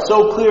saw it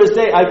so clear as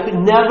day. I could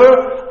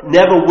never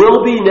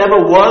will be,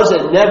 never was,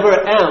 and never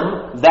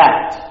am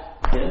that.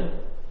 Yeah?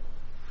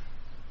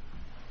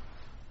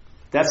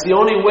 That's the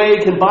only way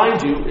it can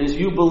bind you, is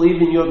you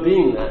believing you're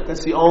being that.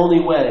 That's the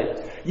only way.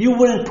 You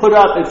wouldn't put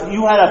up, if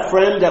you had a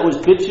friend that was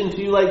bitching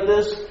to you like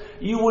this,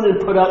 you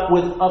wouldn't put up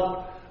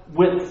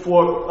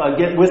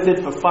get with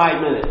it for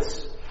 5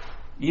 minutes.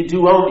 You'd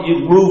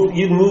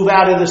move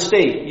out of the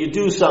state. You'd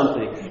do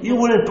something. You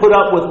wouldn't put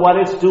up with what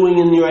it's doing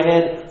in your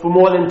head for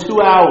more than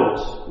 2 hours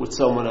with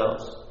someone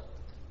else.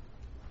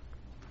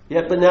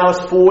 Yeah, but now it's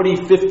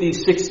 40, 50,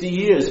 60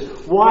 years.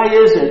 Why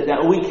is it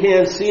that we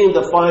can't seem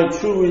to find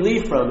true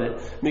relief from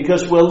it?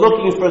 Because we're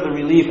looking for the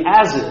relief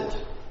as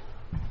it.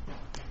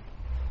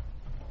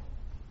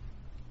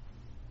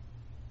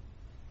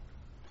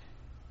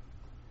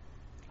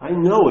 I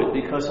know it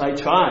because I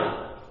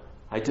tried.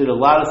 I did a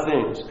lot of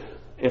things.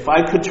 If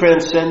I could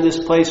transcend this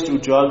place through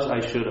drugs, I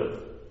should have.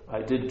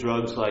 I did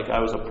drugs like I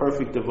was a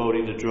perfect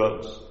devotee to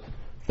drugs.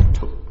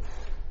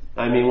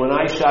 I mean, when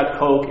I shot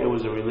coke, it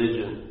was a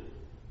religion.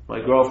 My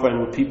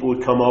girlfriend, people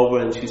would come over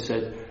and she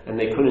said, and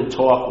they couldn't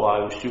talk while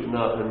I was shooting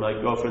up, and my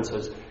girlfriend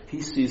says,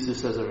 he sees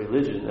this as a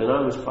religion. And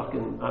I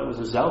was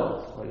a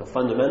zealot, like a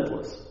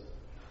fundamentalist.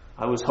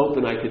 I was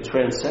hoping I could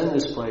transcend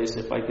this place.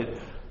 If I could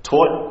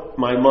taut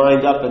my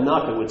mind up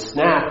enough, it would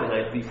snap and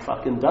I'd be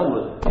fucking done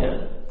with it.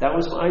 Yeah?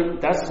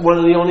 That's one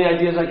of the only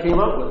ideas I came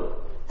up with.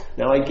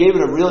 Now I gave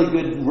it a really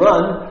good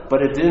run,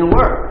 but it didn't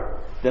work.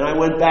 Then I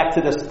went back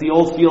to the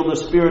old field of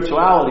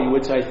spirituality,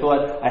 which I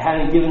thought I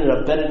hadn't given it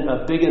a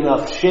big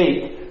enough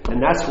shake,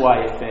 and that's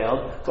why it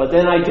failed. But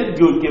then I did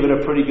give it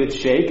a pretty good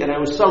shake, and I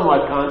was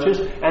somewhat conscious,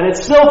 and it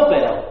still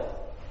failed.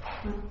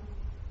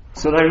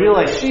 So then I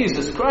realized,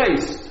 Jesus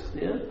Christ.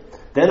 Yeah?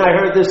 Then I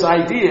heard this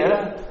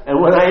idea,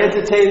 and when I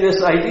entertained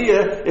this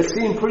idea, it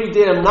seemed pretty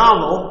damn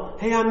novel.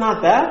 Hey, I'm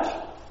not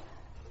that?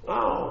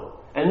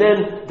 Oh. And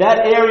then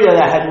that area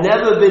that had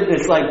never been,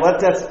 it's like, what,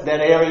 that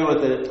area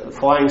with the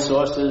flying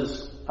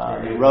saucers,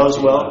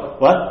 Roswell,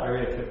 what?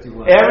 Area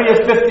 51. Area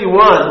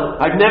 51.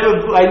 I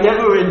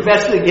never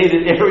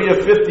investigated Area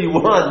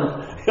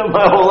 51 in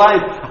my whole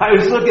life. I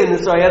was looking,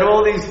 so I had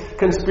all these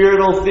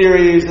conspiratorial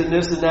theories and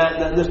this and that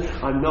and this.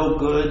 I'm no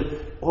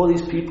good. All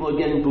these people are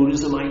getting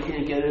Buddhism. I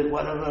can't get it.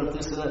 Whatever,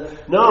 this and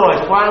that. No,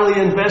 I finally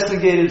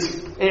investigated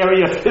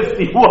Area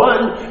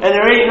 51, and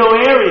there ain't no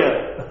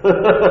area.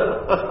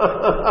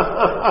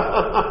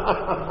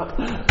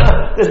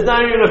 There's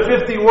not even a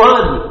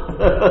 51.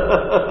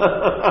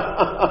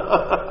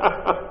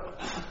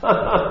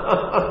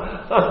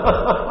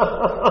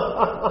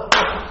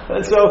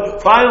 And so So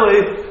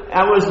finally,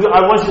 I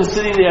wasn't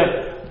sitting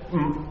there,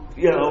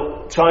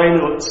 trying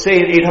to say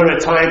it 800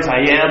 times,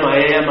 I am.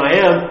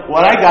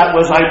 What I got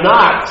was, I'm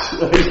not.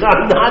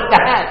 I'm not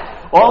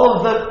that. All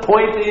of the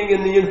pointing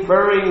and the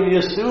inferring and the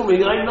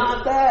assuming, I'm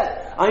not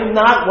that. I'm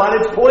not what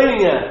it's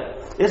pointing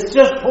at. It's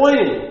just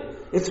pointing.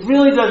 It's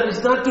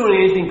not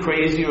doing anything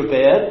crazy or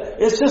bad.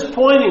 It's just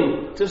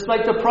pointing, just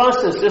like the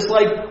process. Just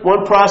like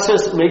one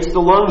process makes the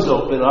lungs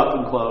open up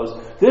and close.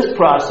 This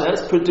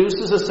process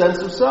produces a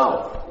sense of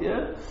self.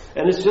 Yeah?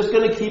 And it's just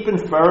going to keep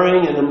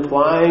inferring and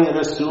implying and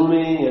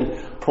assuming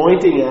and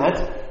pointing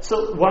at.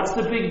 So what's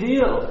the big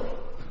deal?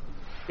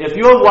 If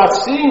you're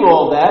seeing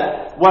all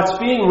that, what's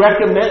being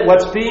referenced,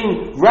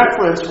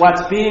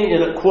 what's being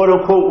in a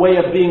quote-unquote way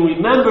of being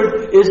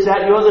remembered is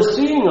that you're the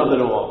seeing of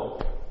it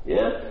all.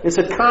 Yeah? It's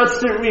a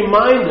constant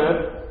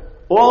reminder.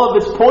 All of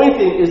its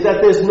pointing is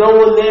that there's no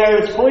one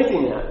there it's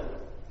pointing at.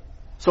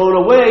 So in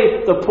a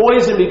way, the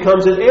poison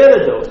becomes an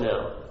antidote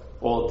now,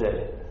 all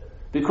day.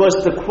 Because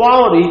the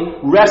quality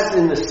rests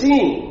in the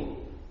seeing,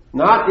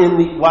 not in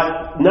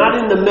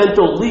the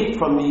mental leap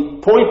from the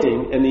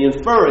pointing and the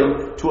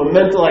inferring to a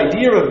mental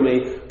idea of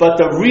me, but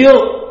the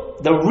real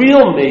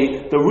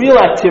me, the real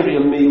activity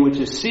of me, which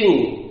is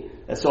seeing.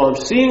 And so I'm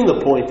seeing the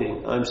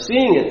pointing. I'm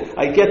seeing it.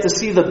 I get to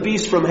see the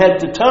beast from head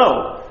to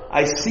toe.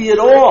 I see it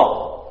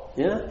all.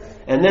 Yeah?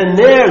 And then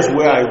there's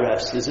where I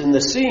rest, is in the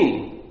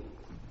seeing.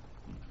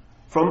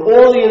 From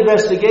all the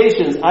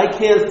investigations, I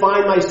can't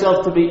find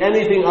myself to be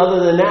anything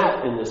other than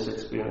that in this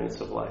experience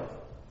of life.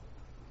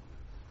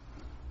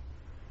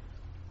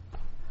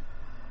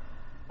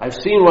 I've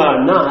seen what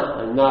I'm not.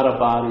 I'm not a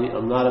body.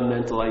 I'm not a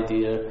mental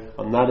idea.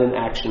 I'm not an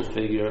action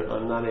figure.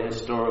 I'm not a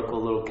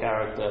historical little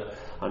character.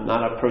 I'm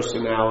not a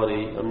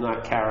personality. I'm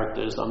not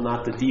characters. I'm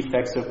not the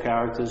defects of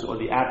characters or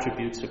the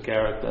attributes of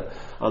character.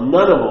 I'm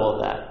none of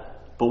all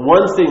that. But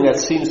one thing that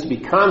seems to be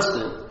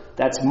constant,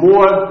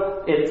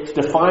 it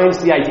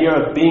defines the idea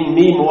of being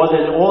me more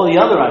than all the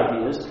other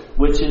ideas,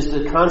 which is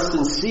the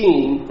constant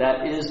seeing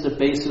that is the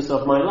basis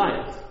of my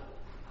life.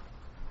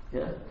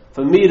 Yeah?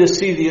 For me to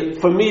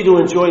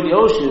enjoy the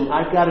ocean,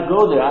 I've got to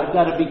go there. I've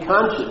got to be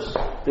conscious.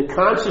 The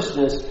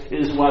consciousness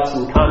is what's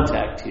in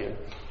contact here.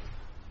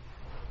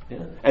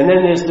 Yeah? And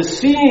then there's the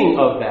seeing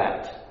of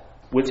that,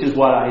 which is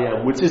what I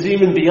am, which is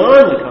even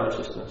beyond the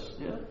consciousness.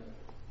 Yeah?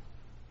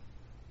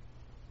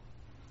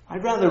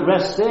 I'd rather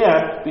rest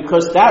there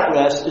because that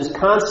rest is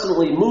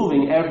constantly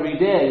moving every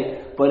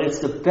day, but it's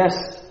the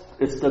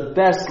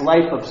best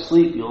life of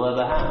sleep you'll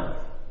ever have.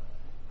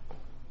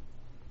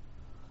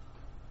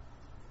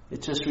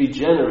 It just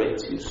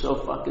regenerates you so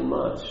fucking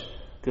much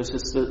because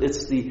it's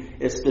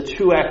the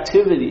true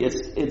activity.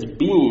 It's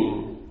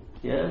being,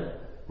 yeah,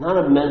 not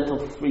a mental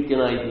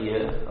freaking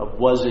idea of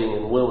wasing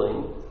and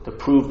willing to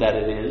prove that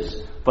it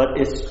is,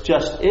 but it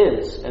just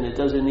is, and it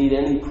doesn't need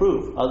any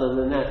proof other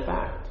than that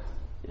fact.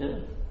 Yeah.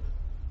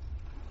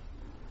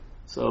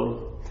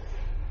 So,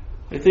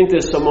 I think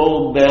there's some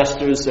old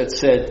masters that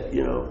said,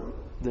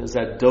 there's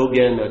that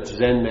Dogen, that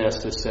Zen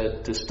master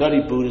said, to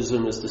study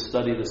Buddhism is to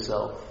study the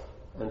self.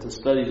 And to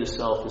study the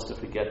self is to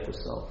forget the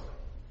self.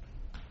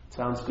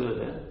 Sounds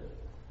good, eh?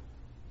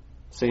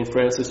 St.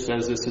 Francis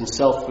says it's in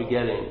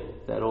self-forgetting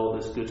that all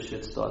this good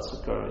shit starts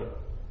occurring.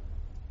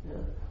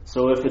 Yeah.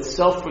 So if it's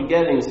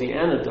self-forgetting is the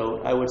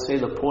antidote, I would say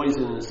the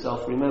poison is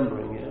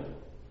self-remembering, yeah?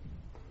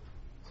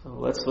 So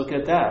let's look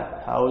at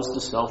that. How is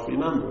the self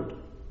remembered?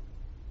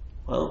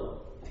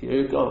 Well,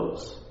 here it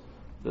goes.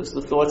 There's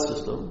the thought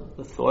system.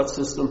 The thought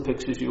system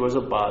pictures you as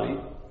a body,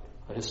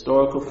 a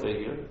historical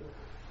figure.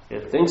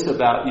 It thinks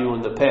about you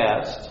in the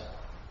past,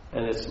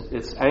 and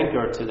its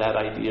anchor to that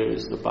idea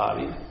is the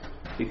body,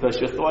 because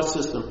your thought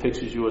system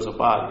pictures you as a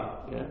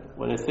body. Yeah?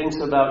 When it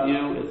thinks about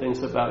you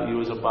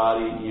as a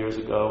body years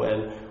ago,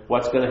 and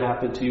what's going to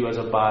happen to you as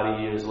a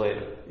body years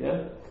later.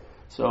 Yeah?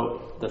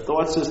 So the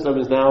thought system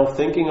is now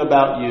thinking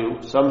about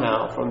you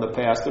somehow from the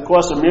past. The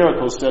Course of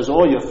Miracles says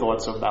all your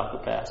thoughts are about the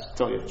past, to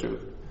tell you the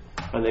truth.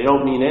 And they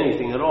don't mean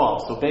anything at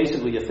all. So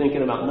basically you're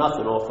thinking about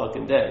nothing all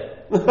fucking day.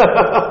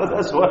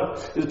 That's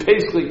what it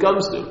basically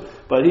comes to.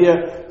 But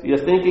here,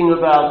 you're thinking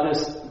about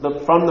this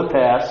from the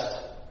past.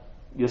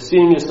 You're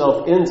seeing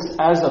yourself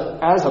as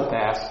a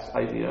past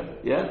idea.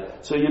 Yeah?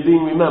 So you're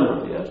being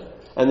remembered. Yeah?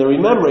 And the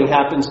remembering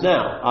happens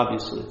now,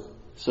 obviously.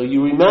 So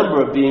you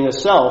remember being a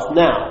self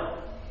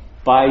now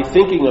by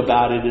thinking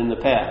about it in the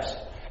past.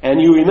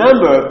 And you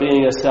remember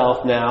being a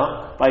self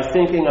now by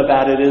thinking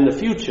about it in the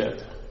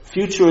future.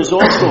 Future is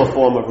also a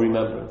form of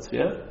remembrance,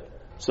 yeah?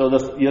 So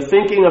you're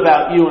thinking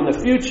about you in the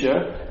future,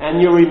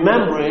 and you're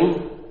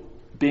remembering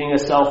being a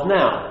self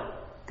now.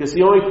 Because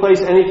the only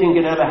place anything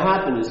can ever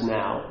happen is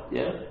now,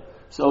 yeah?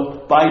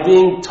 So by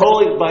being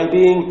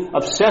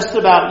obsessed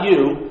about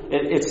you,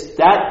 it's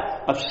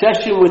that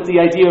obsession with the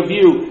idea of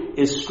you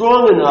is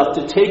strong enough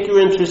to take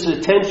your interest and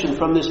attention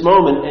from this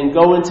moment and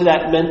go into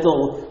that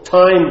mental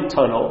time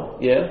tunnel,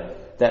 yeah?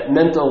 That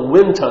mental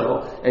wind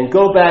tunnel, and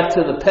go back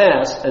to the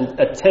past and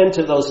attend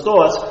to those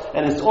thoughts.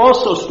 And it's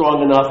also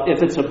strong enough,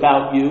 if it's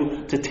about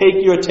you, to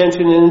take your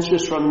attention and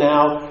interest from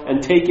now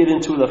and take it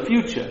into the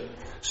future.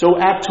 So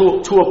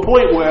to a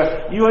point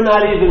where you are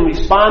not even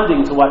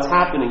responding to what's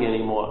happening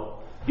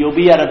anymore. You'll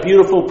be at a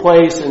beautiful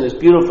place and there's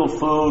beautiful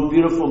food,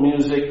 beautiful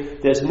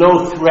music, there's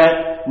no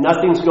threat,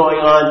 nothing's going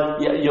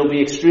on, you'll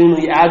be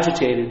extremely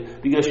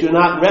agitated because you're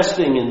not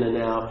resting in the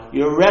now.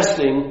 You're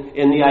resting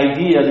in the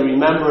idea, the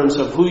remembrance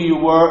of who you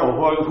were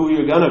or who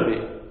you're going to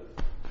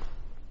be.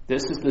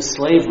 This is the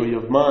slavery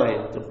of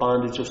mind, the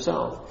bondage of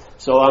self.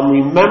 So I'm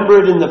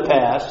remembered in the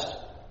past,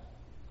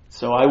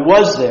 so I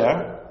was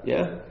there,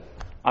 yeah?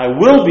 I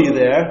will be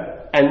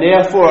there, and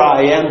therefore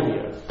I am here.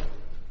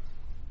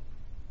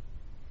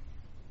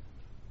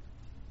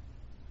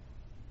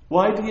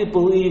 Why do you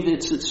believe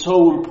it's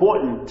so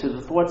important to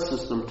the thought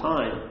system,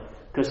 time?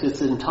 Because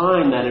it's in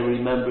time that it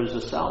remembers the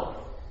self.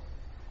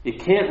 It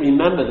can't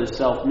remember the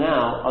self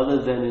now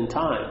other than in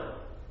time.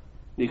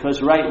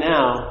 Because right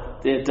now,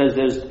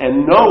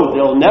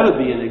 there'll never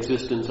be an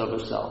existence of a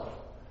self.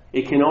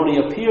 It can only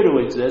appear to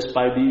exist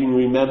by being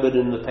remembered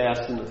in the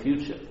past and the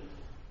future.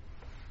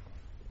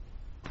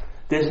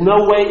 There's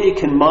no way it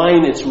can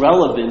mine its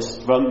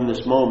relevance from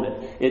this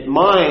moment. It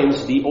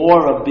mines the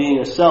ore of being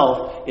a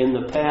self in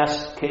the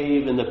past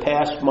cave, in the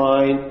past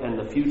mind, and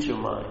the future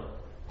mind.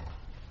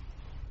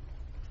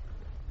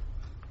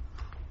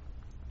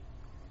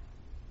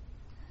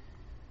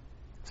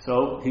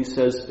 So he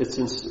says it's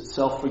in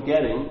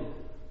self-forgetting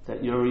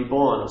that you're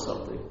reborn or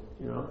something.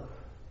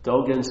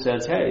 Dogen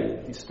says,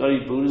 hey, you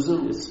study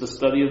Buddhism, it's the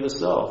study of the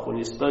self. When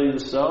you study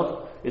the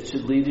self, it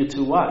should lead you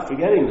to what?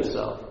 Forgetting the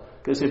self.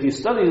 Because if you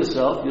study the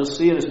self, you'll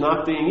see it as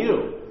not being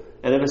you.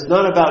 And if it's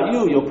not about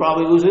you, you'll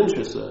probably lose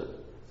interest in it.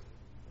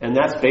 And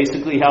that's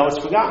basically how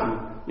it's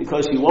forgotten.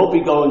 Because you won't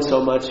be going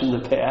so much in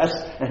the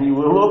past, and you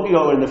won't be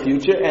going in the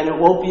future, and it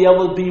won't be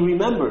able to be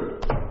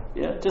remembered.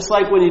 Yeah? Just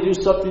like when you do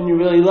something you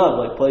really love,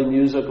 like play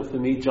music, or for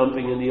me,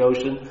 jumping in the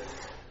ocean.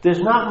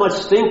 There's not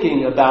much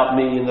thinking about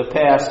me in the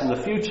past and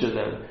the future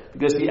then.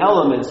 Because the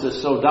elements are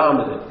so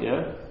dominant,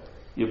 yeah?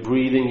 You're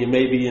breathing, it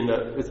may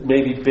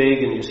be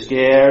big and you're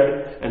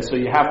scared, and so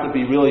you have to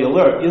be really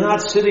alert. You're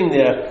not sitting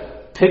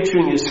there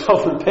picturing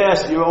yourself in the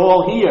past, you're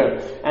all here.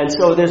 And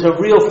so there's a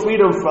real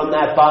freedom from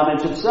that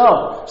bondage of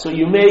self. So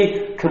you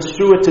may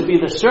construe it to be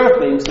the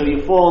surfing, so you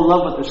fall in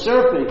love with the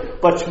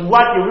surfing, but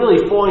what you're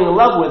really falling in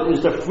love with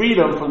is the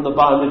freedom from the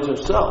bondage of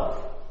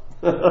self.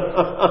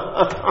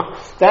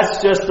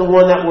 That's just the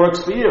one that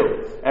works for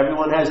you.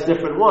 Everyone has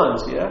different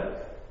ones, yeah?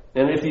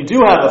 And if you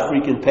do have a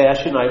freaking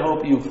passion, I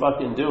hope you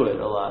fucking do it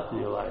a lot in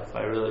your life.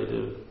 I really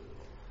do.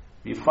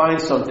 If you find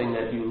something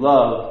that you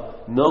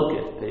love, milk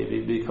it,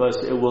 baby,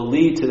 because it will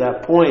lead to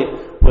that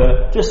point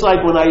where, just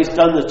like when I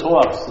done the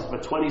talks for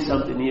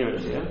 20-something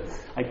years, yeah?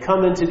 I'd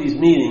come into these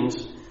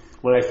meetings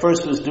when I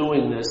first was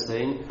doing this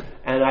thing,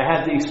 and I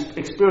had the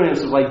experience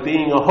of like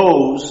being a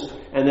hose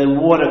and then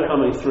water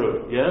coming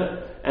through,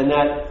 yeah? And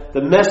that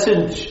the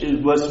message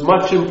was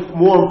much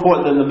more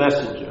important than the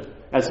messenger.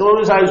 As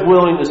long as I was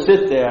willing to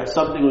sit there,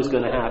 something was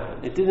going to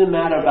happen. It didn't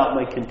matter about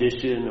my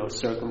condition or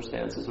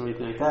circumstances or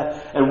anything like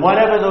that. And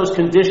whatever those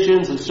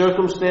conditions and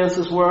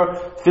circumstances were,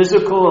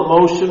 physical,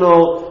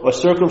 emotional, or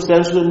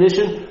circumstantial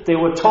condition, they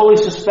were totally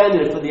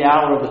suspended for the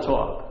hour of the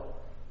talk.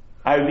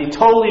 I would be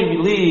totally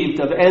relieved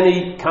of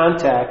any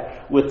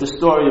contact with the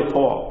story of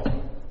Paul.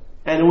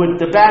 And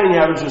the batting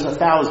average was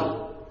 1,000.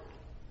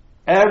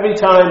 Every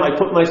time I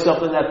put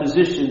myself in that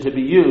position to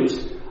be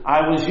used,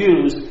 I was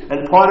used,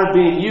 and part of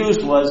being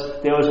used was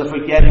there was a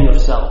forgetting of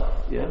self,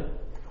 yeah?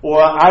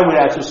 Or I would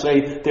actually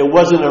say there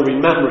wasn't a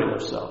remembering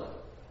of self.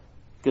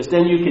 Because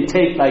then you can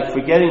take like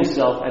forgetting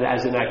self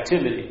as an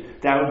activity.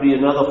 That would be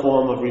another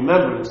form of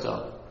remembering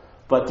self.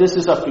 But this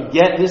is like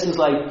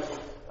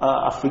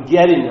a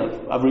forgetting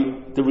of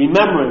the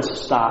remembrance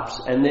stops,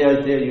 and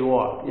there you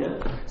are,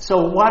 yeah?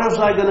 So what was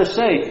I going to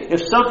say?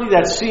 If something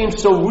that seemed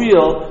so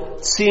real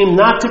seemed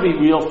not to be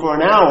real for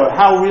an hour,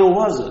 how real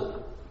was it?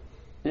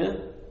 Yeah?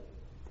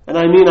 And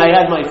I mean, I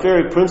had my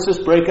fairy princess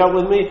break up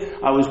with me.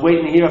 I was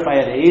waiting to hear if I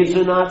had AIDS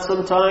or not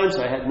sometimes.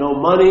 I had no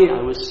money.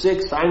 I was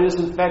sick, sinus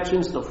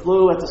infections, the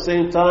flu at the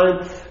same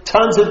time.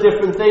 Tons of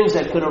different things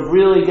that could have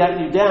really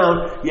gotten you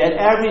down. Yet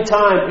every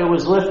time it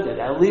was lifted,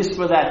 at least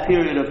for that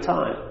period of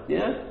time.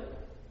 Yeah?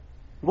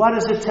 What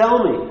does it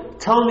tell me?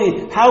 Tell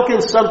me, how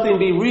can something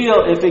be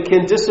real if it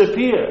can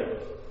disappear?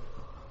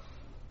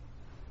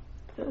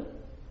 Yeah.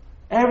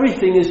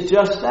 Everything is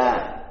just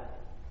that.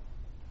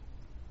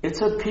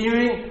 It's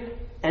appearing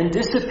and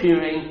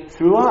disappearing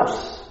through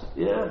us.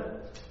 Yeah.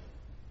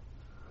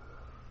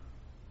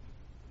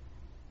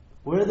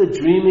 We're the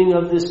dreaming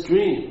of this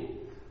dream.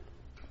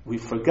 We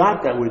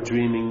forgot that we're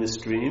dreaming this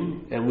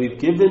dream, and we've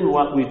given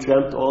what we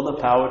dreamt all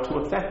the power to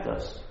affect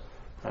us.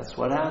 That's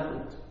what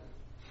happened.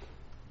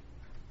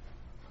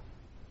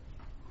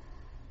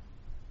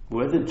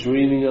 We're the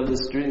dreaming of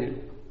this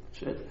dream.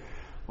 Shit.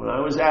 When I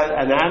was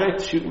an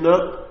addict shooting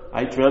up,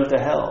 I dreamt of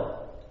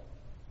hell.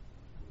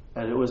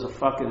 And it was a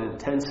fucking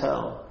intense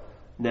hell.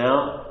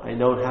 Now, I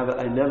never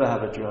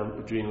have a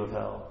dream of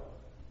hell.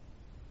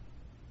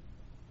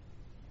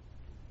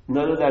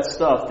 None of that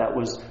stuff that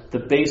was the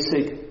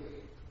basic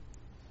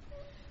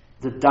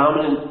the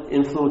dominant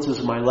influences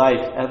of my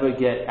life ever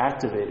get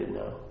activated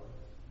now.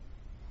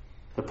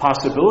 The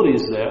possibility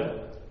is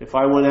there. If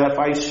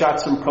I shot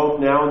some coke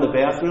now in the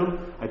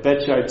bathroom, I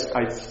bet you I'd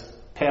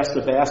pass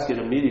the basket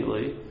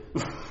immediately.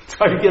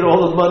 Try to get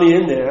all the money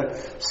in there,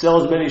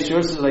 sell as many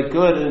shirts as I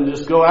could, and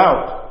just go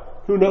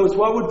out. Who knows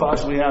what would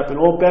possibly happen?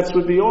 All bets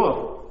would be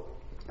off.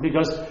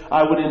 Because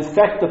I would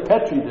infect the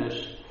Petri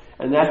dish.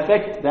 And that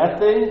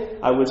thing,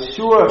 I would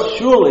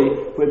surely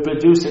would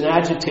produce an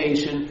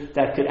agitation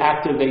that could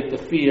activate the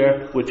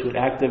fear, which would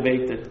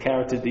activate the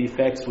character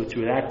defects, which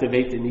would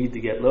activate the need to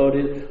get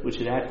loaded, which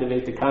would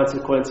activate the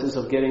consequences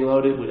of getting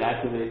loaded, would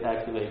activate.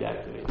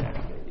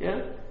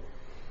 Yeah?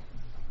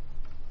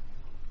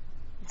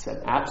 It's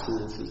that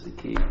abstinence is the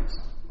key.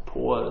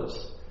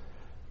 Pause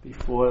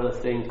before the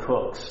thing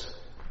cooks,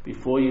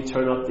 before you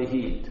turn up the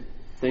heat.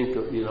 Think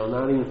of,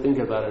 not even think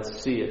about it,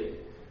 see it.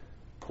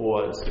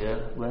 Pause, yeah?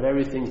 Let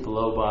everything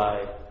blow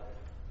by.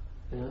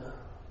 Yeah?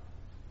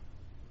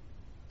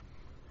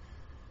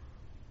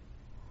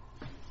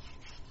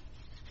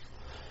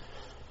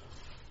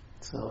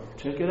 So,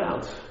 check it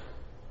out.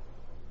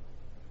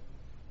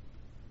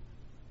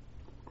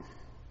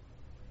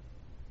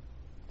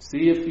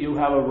 See if you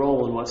have a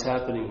role in what's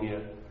happening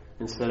here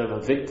instead of a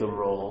victim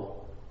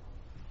role.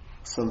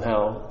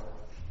 Somehow,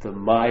 the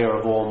Maya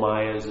of all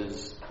Mayas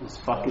is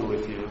fucking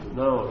with you.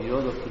 No,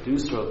 you're the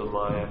producer of the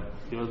Maya.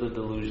 You're the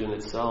delusion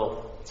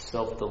itself. It's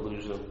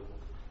self-delusion.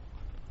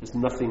 There's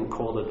nothing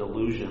called a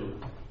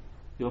delusion.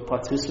 You're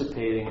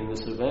participating in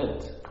this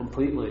event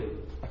completely.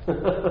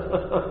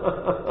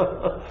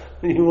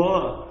 You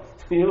are.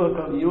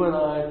 You and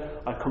I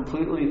are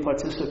completely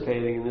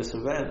participating in this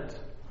event.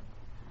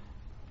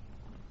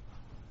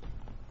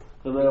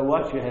 No matter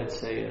what your head's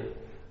saying,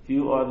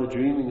 you are the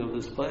dreaming of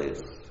this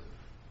place.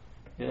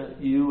 Yeah?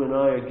 You and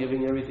I are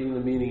giving everything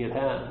the meaning it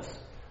has.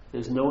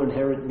 There's no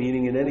inherent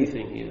meaning in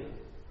anything here.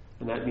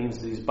 And that means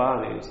these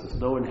bodies. There's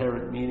no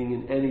inherent meaning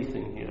in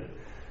anything here.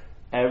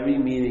 Every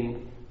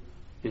meaning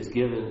is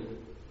given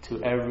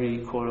to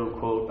every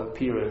quote-unquote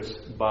appearance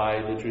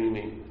by the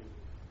dreaming.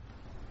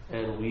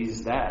 And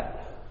we's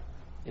that.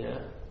 Yeah.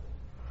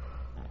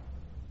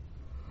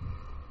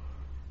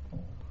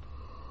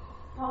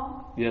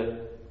 Paul? Yeah.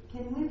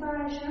 Can we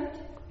buy a shirt?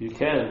 You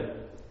can.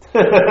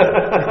 But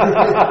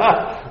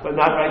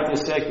not right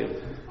this second.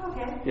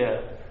 Okay.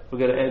 Yeah. We're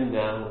going to end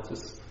now.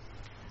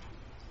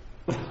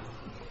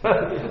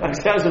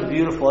 That was a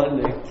beautiful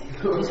ending.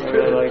 I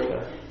really like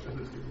that.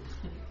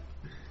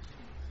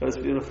 That was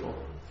beautiful.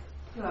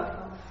 You're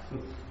welcome.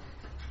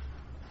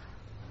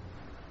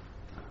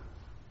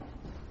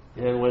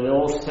 And when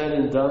all's said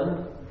and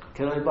done,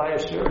 can I buy a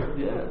shirt?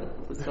 Yeah,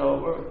 that's how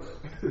it works.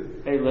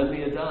 Hey, lend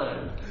me a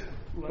dime.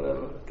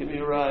 Whatever. Give me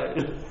a ride.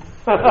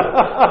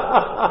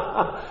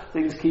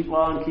 Things keep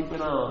on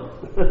keeping on.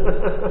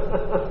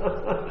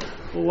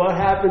 Well, what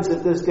happens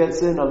if this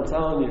gets in? I'm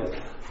telling you.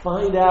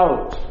 Find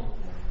out.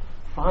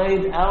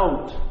 Find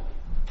out.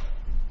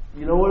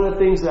 You know, one of the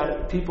things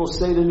that people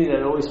say to me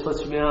that always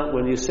puts me out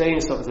when you're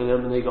saying something to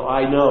them and they go,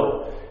 I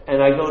know.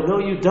 And I go, no,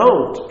 you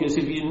don't. Because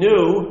if you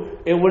knew,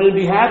 it wouldn't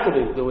be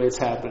happening the way it's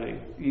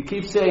happening. You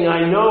keep saying,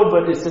 I know,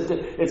 but it's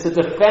a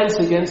defense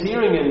against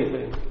hearing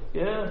anything.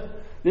 Yeah?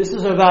 This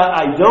is about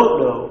I don't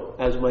know,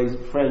 as my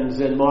friend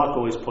Zen Mark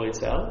always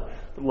points out.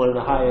 One of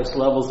the highest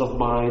levels of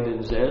mind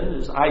in Zen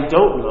is I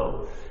don't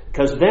know.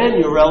 Because then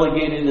you're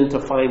relegated into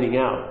finding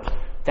out.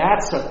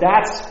 That's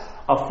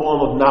a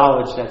form of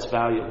knowledge that's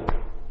valuable.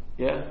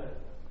 Yeah?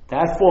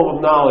 That form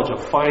of knowledge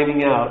of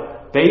finding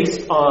out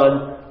based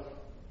on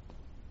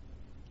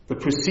the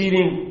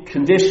preceding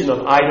condition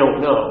of I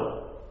don't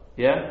know.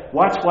 Yeah?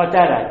 Watch what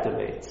that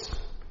activates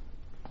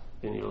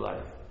in your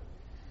life.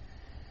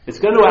 It's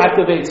going to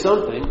activate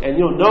something, and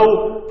you'll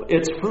know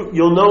its fruit.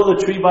 You'll know the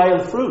tree by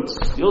the fruits.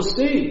 You'll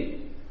see.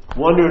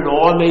 Wonder and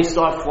awe may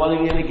start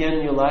flooding in again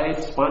in your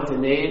life.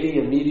 Spontaneity,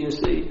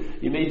 immediacy.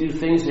 You may do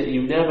things that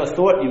you never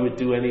thought you would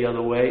do any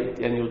other way,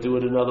 and you'll do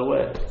it another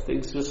way.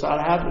 Things just start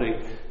happening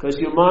because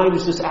your mind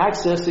is just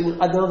accessing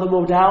another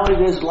modality.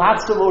 There's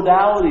lots of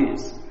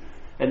modalities,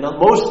 and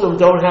most of them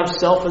don't have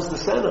self as the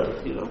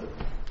center. You know.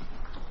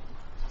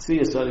 See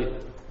you, Sonny.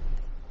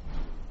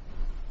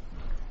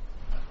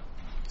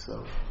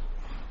 So,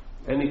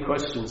 any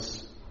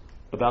questions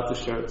about the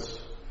shirts?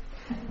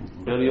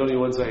 They're the only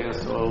ones I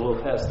asked, so we'll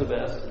pass the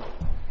basket.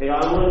 Hey, I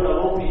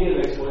won't be here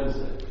next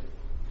Wednesday.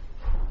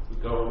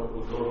 We'll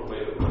go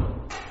away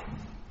tomorrow.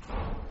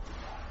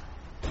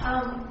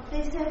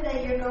 They said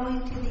that you're going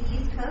to the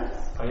East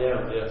Coast? I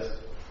am, yes.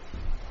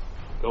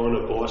 Going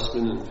to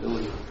Boston and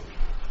Philly.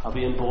 I'll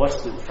be in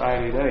Boston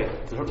Friday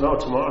night. No,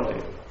 tomorrow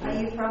night. Are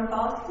you from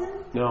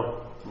Boston?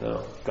 No.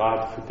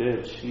 God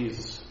forbid.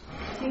 Jesus.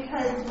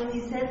 Because when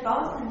you said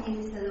Boston,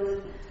 you said it was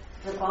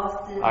the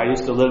Boston... I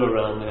used to live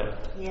around there,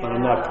 yeah. but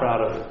I'm not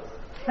proud of it.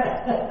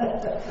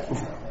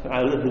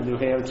 I live in New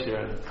Hampshire,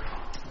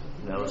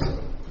 and that was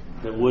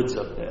the woods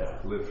up there.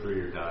 Live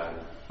free or die.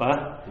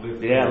 What? Live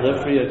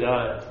free or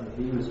die.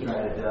 He was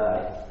trying to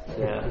die.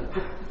 Yeah.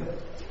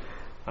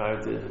 I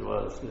did, it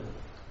was, yeah.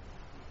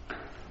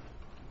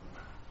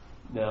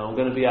 No, I'm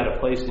going to be at a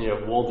place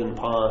near Walden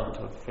Pond,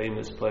 a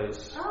famous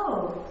place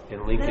Oh.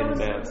 in Lincoln,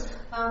 There Mass.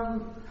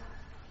 was,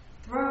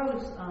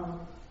 Rose,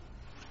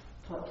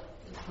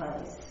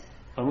 place.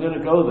 I'm going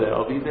to go there.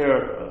 I'll be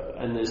there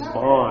in this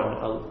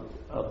barn,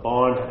 a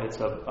barn. It's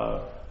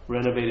a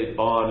renovated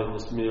barn in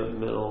this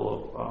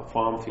middle of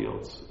farm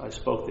fields. I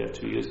spoke there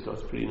 2 years ago.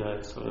 It's pretty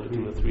nice. So I'm going to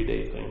do a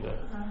 3-day thing there.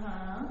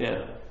 Uh-huh.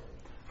 Yeah,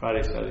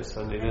 Friday, Saturday,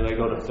 Sunday. Then I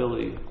go to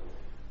Philly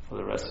for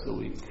the rest of the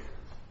week.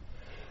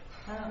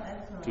 Oh,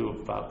 excellent. Do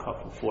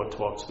about 4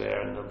 talks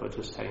there, and but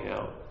just hang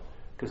out.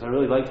 Because I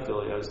really liked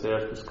Philly. I was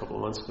there just a couple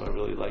of months ago. I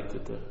really liked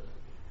it there.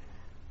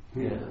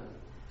 Yeah.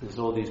 There's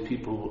all these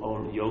people who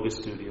own yoga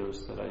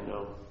studios that I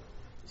know.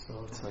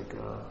 So it's like,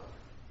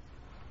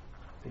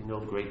 they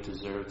know great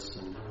desserts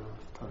and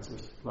tons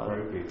of, a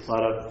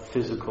lot of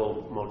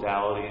physical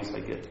modalities. I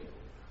get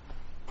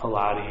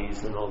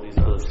Pilates and all these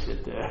other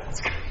shit there.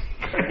 It's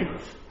great.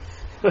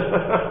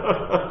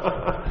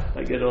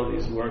 I get all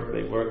these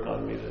they work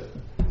on me there.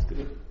 It's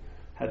good.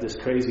 Had this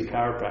crazy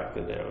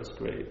chiropractor there. It was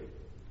great.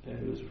 Yeah,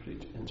 he was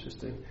pretty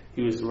interesting.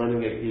 He was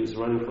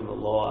running from the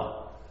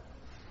law.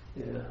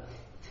 Yeah.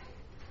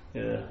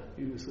 Yeah,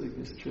 he was like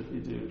this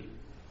trippy dude.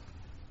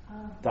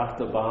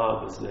 Dr.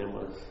 Bob, his name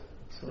was.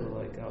 Sort of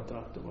like our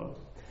Dr. Bob.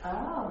 Oh.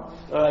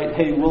 All right,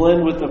 hey, we'll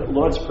end with the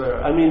Lord's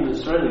Prayer. I mean the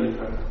Serenity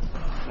Prayer.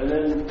 And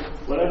then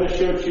whatever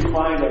shirts you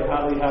find, I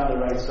probably have the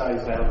right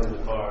size down in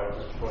the car. I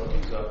just brought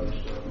these up and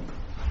show.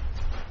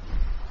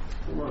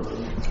 Come on,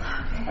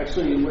 man.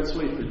 Actually, let's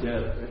wait for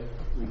Deb. Okay?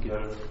 We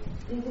go.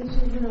 You think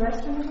she's in the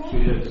restroom She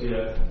again? is,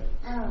 yeah.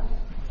 Oh.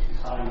 She's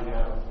hiding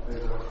out. I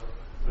know.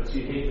 But she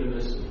hates the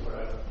missing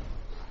prayer.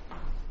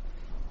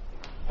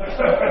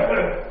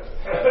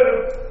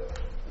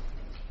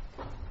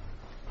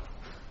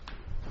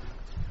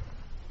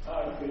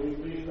 Can you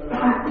please come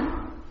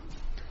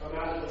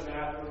out of the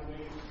bathroom,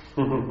 please?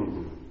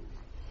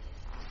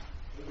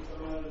 Please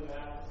come out of the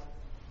bathroom.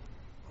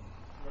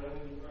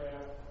 Serenity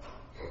prayer.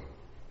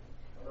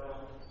 Come out.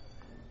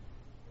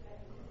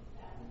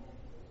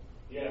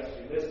 Yes,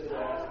 she missed the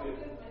basket.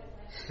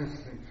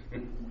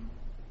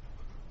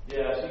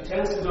 Yeah, she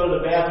tends to go to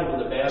the bathroom when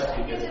the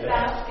basket gets there.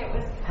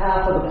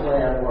 Half of the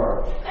plan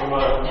worked. Come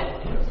on.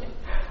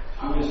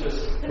 She was just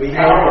We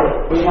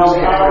held in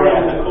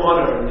the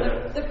corner in there.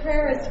 The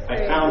prayer is free.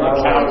 I found the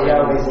coward.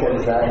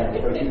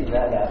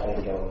 That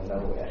happened going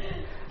nowhere.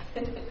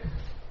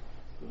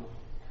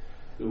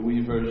 The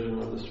wee version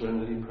of the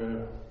Serenity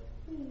Prayer.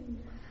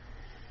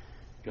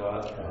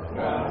 God,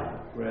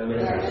 grant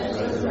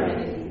us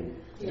serenity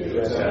to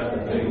accept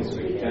the things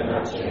we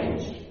cannot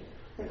change,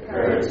 the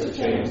courage to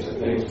change the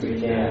things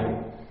we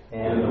can,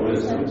 and the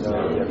wisdom to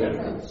know the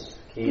difference.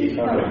 Keep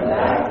coming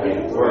back,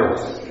 it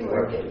works.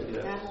 Work it.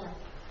 Yes.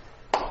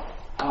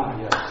 Ah,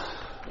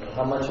 yes.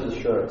 How much are the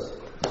shirts?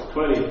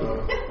 20,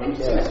 bro. I'm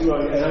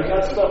 61, and I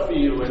got stuff for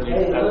you when you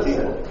have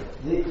people.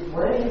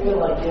 Where do you feel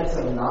like get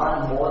some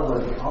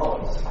non-Mormon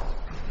colors?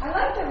 I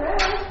like the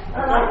red.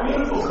 I like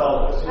beautiful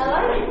colors. I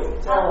like it.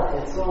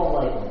 It's all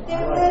like...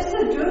 There's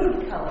the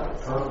druid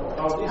colors. Purple.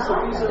 Oh, these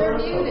are They're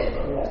muted.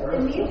 Yeah,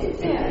 They're muted.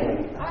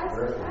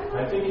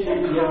 I think you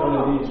need to get one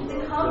of these,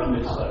 bro. calming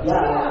This colors.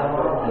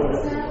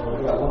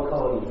 Yeah, what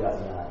color you got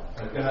now?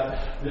 I've got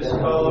this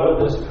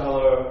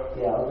color.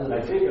 Yeah, I'll do I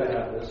that. think I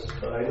have this,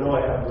 but I know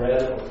I have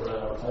red or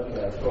brown.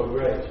 Okay. Or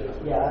gray, too.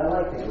 Yeah, I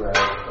like the gray.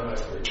 All right,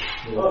 please.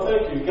 Oh,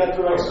 thank you. You got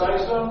the right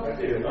size, though? I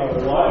do. Oh,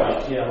 the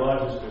large. Yeah,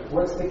 large is good.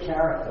 What's the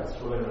character?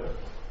 Wait a minute.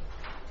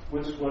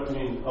 What do you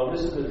mean? Oh,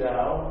 this is the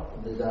Tao.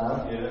 The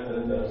Don? Yeah, and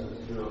then that's the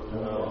zero.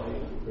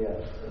 Yeah.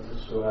 That's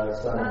a So our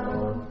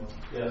son-in-law,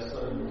 Yes,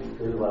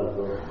 good like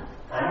girl.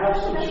 I have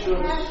some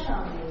shirts. Cash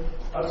on you.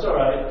 That's all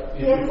right.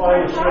 If Yes, you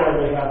find a I shirt, I have.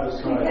 may have the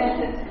size.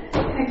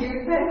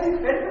 You better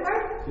credit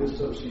card? Here's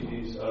some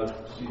CDs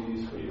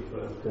for your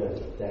friend. Good,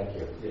 thank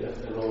you.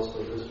 Yeah, and also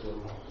this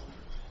one.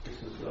 This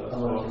is How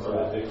much is Soft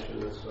that? Addiction.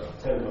 It's $10.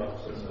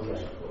 That's how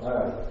much it costs. All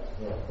right.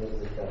 Yeah, this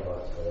is $10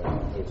 for that.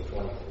 It's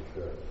 20 for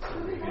sure.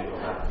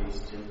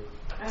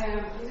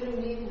 You're going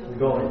to need We're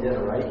going to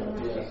dinner, right?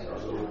 Yes, I'll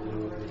go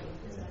do it.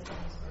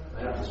 I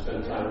have to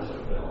spend time with my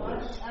family.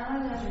 I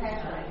don't know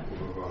cash on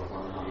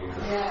you.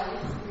 Yeah.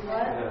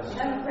 What? Yes.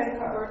 I have a credit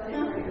card. for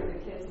the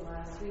kids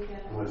last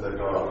weekend. When's that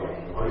go?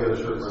 I'll get a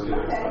shirt for you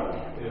next time.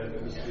 Yeah,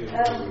 good to see you.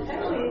 Actually,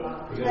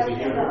 You're going to be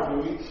here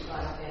for 2 weeks?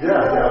 Yeah,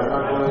 I'm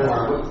not going in,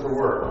 I'm looking for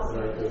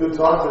work. Good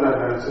talk to that,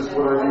 man. It's just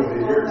what I need to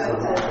hear. Some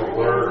people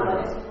learn,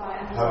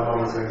 have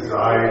all this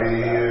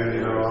anxiety,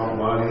 and,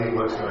 money,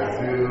 what should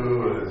I do?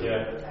 And,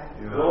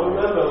 Yeah. Well,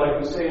 remember, like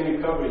we say in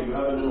recovery, you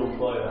have a new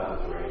employer.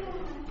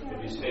 If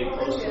you stay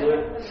close to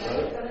it,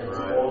 right? And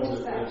Right. holds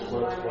it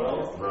works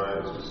well. Right.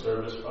 It's a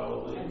service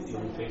probably,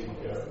 even taking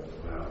care of it.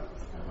 Yeah.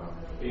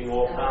 Being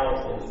all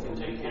powerful, you can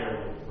take care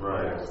of it.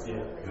 Right. Yeah.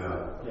 Yeah.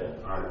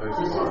 All right, thanks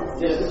a lot.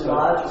 This is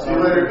large. See you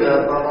later,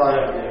 Dad. Bye-bye.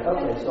 Yeah.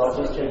 Okay, so I'll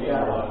just take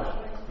that one.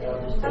 Yeah,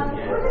 I'll just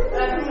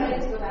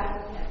take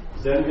that.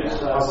 Then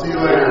it's, I'll see you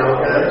later,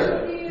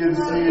 okay? Good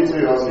to see you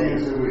too. I'll see you in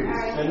 2 weeks.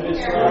 then it's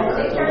a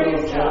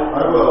little joke.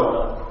 I will.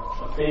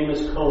 A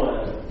famous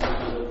koan,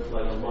 which is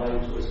like a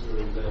mind twister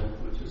in comes in,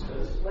 which is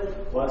this.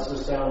 What's the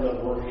sound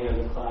of one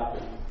hand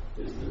clapping?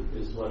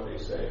 Is what they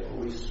say. But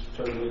we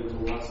turn it into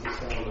what's the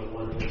sound of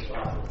one hand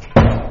stopping?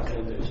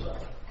 And they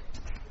stop.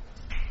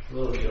 A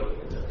little joke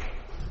in there.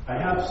 I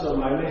may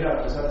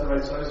have, is that the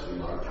right size for you,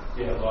 Mark?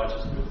 Yeah, large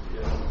is good.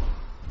 Yeah.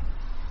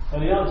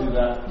 Honey, I'll do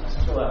that.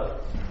 Just chill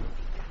out.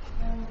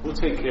 We'll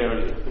take care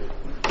of you.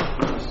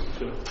 Just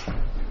chill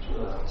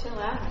out. Chill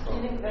out.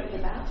 You didn't go to the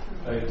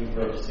bathroom.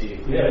 Great to see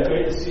you. Yeah,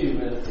 great to see you,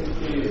 man. Take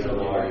care of yourself.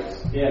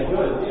 Yeah,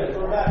 good. Yeah,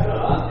 go back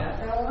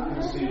on.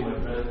 Good to see you, my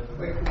friend.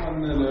 Like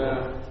one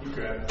minute. You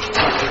grab it.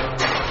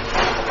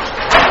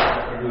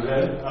 You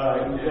good? All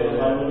right.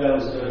 I'll go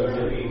downstairs.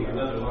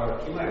 Another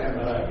Mark. You might have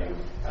to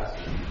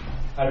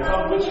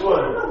Which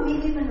one? Oh,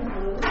 medium and a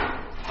blue.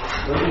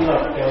 Let me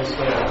look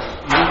downstairs.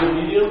 You need a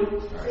medium?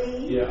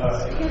 See? Yeah, all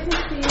right. Good to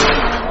see you.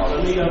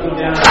 Let me go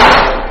down. It's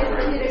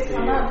easy to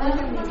come up. Look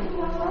at me.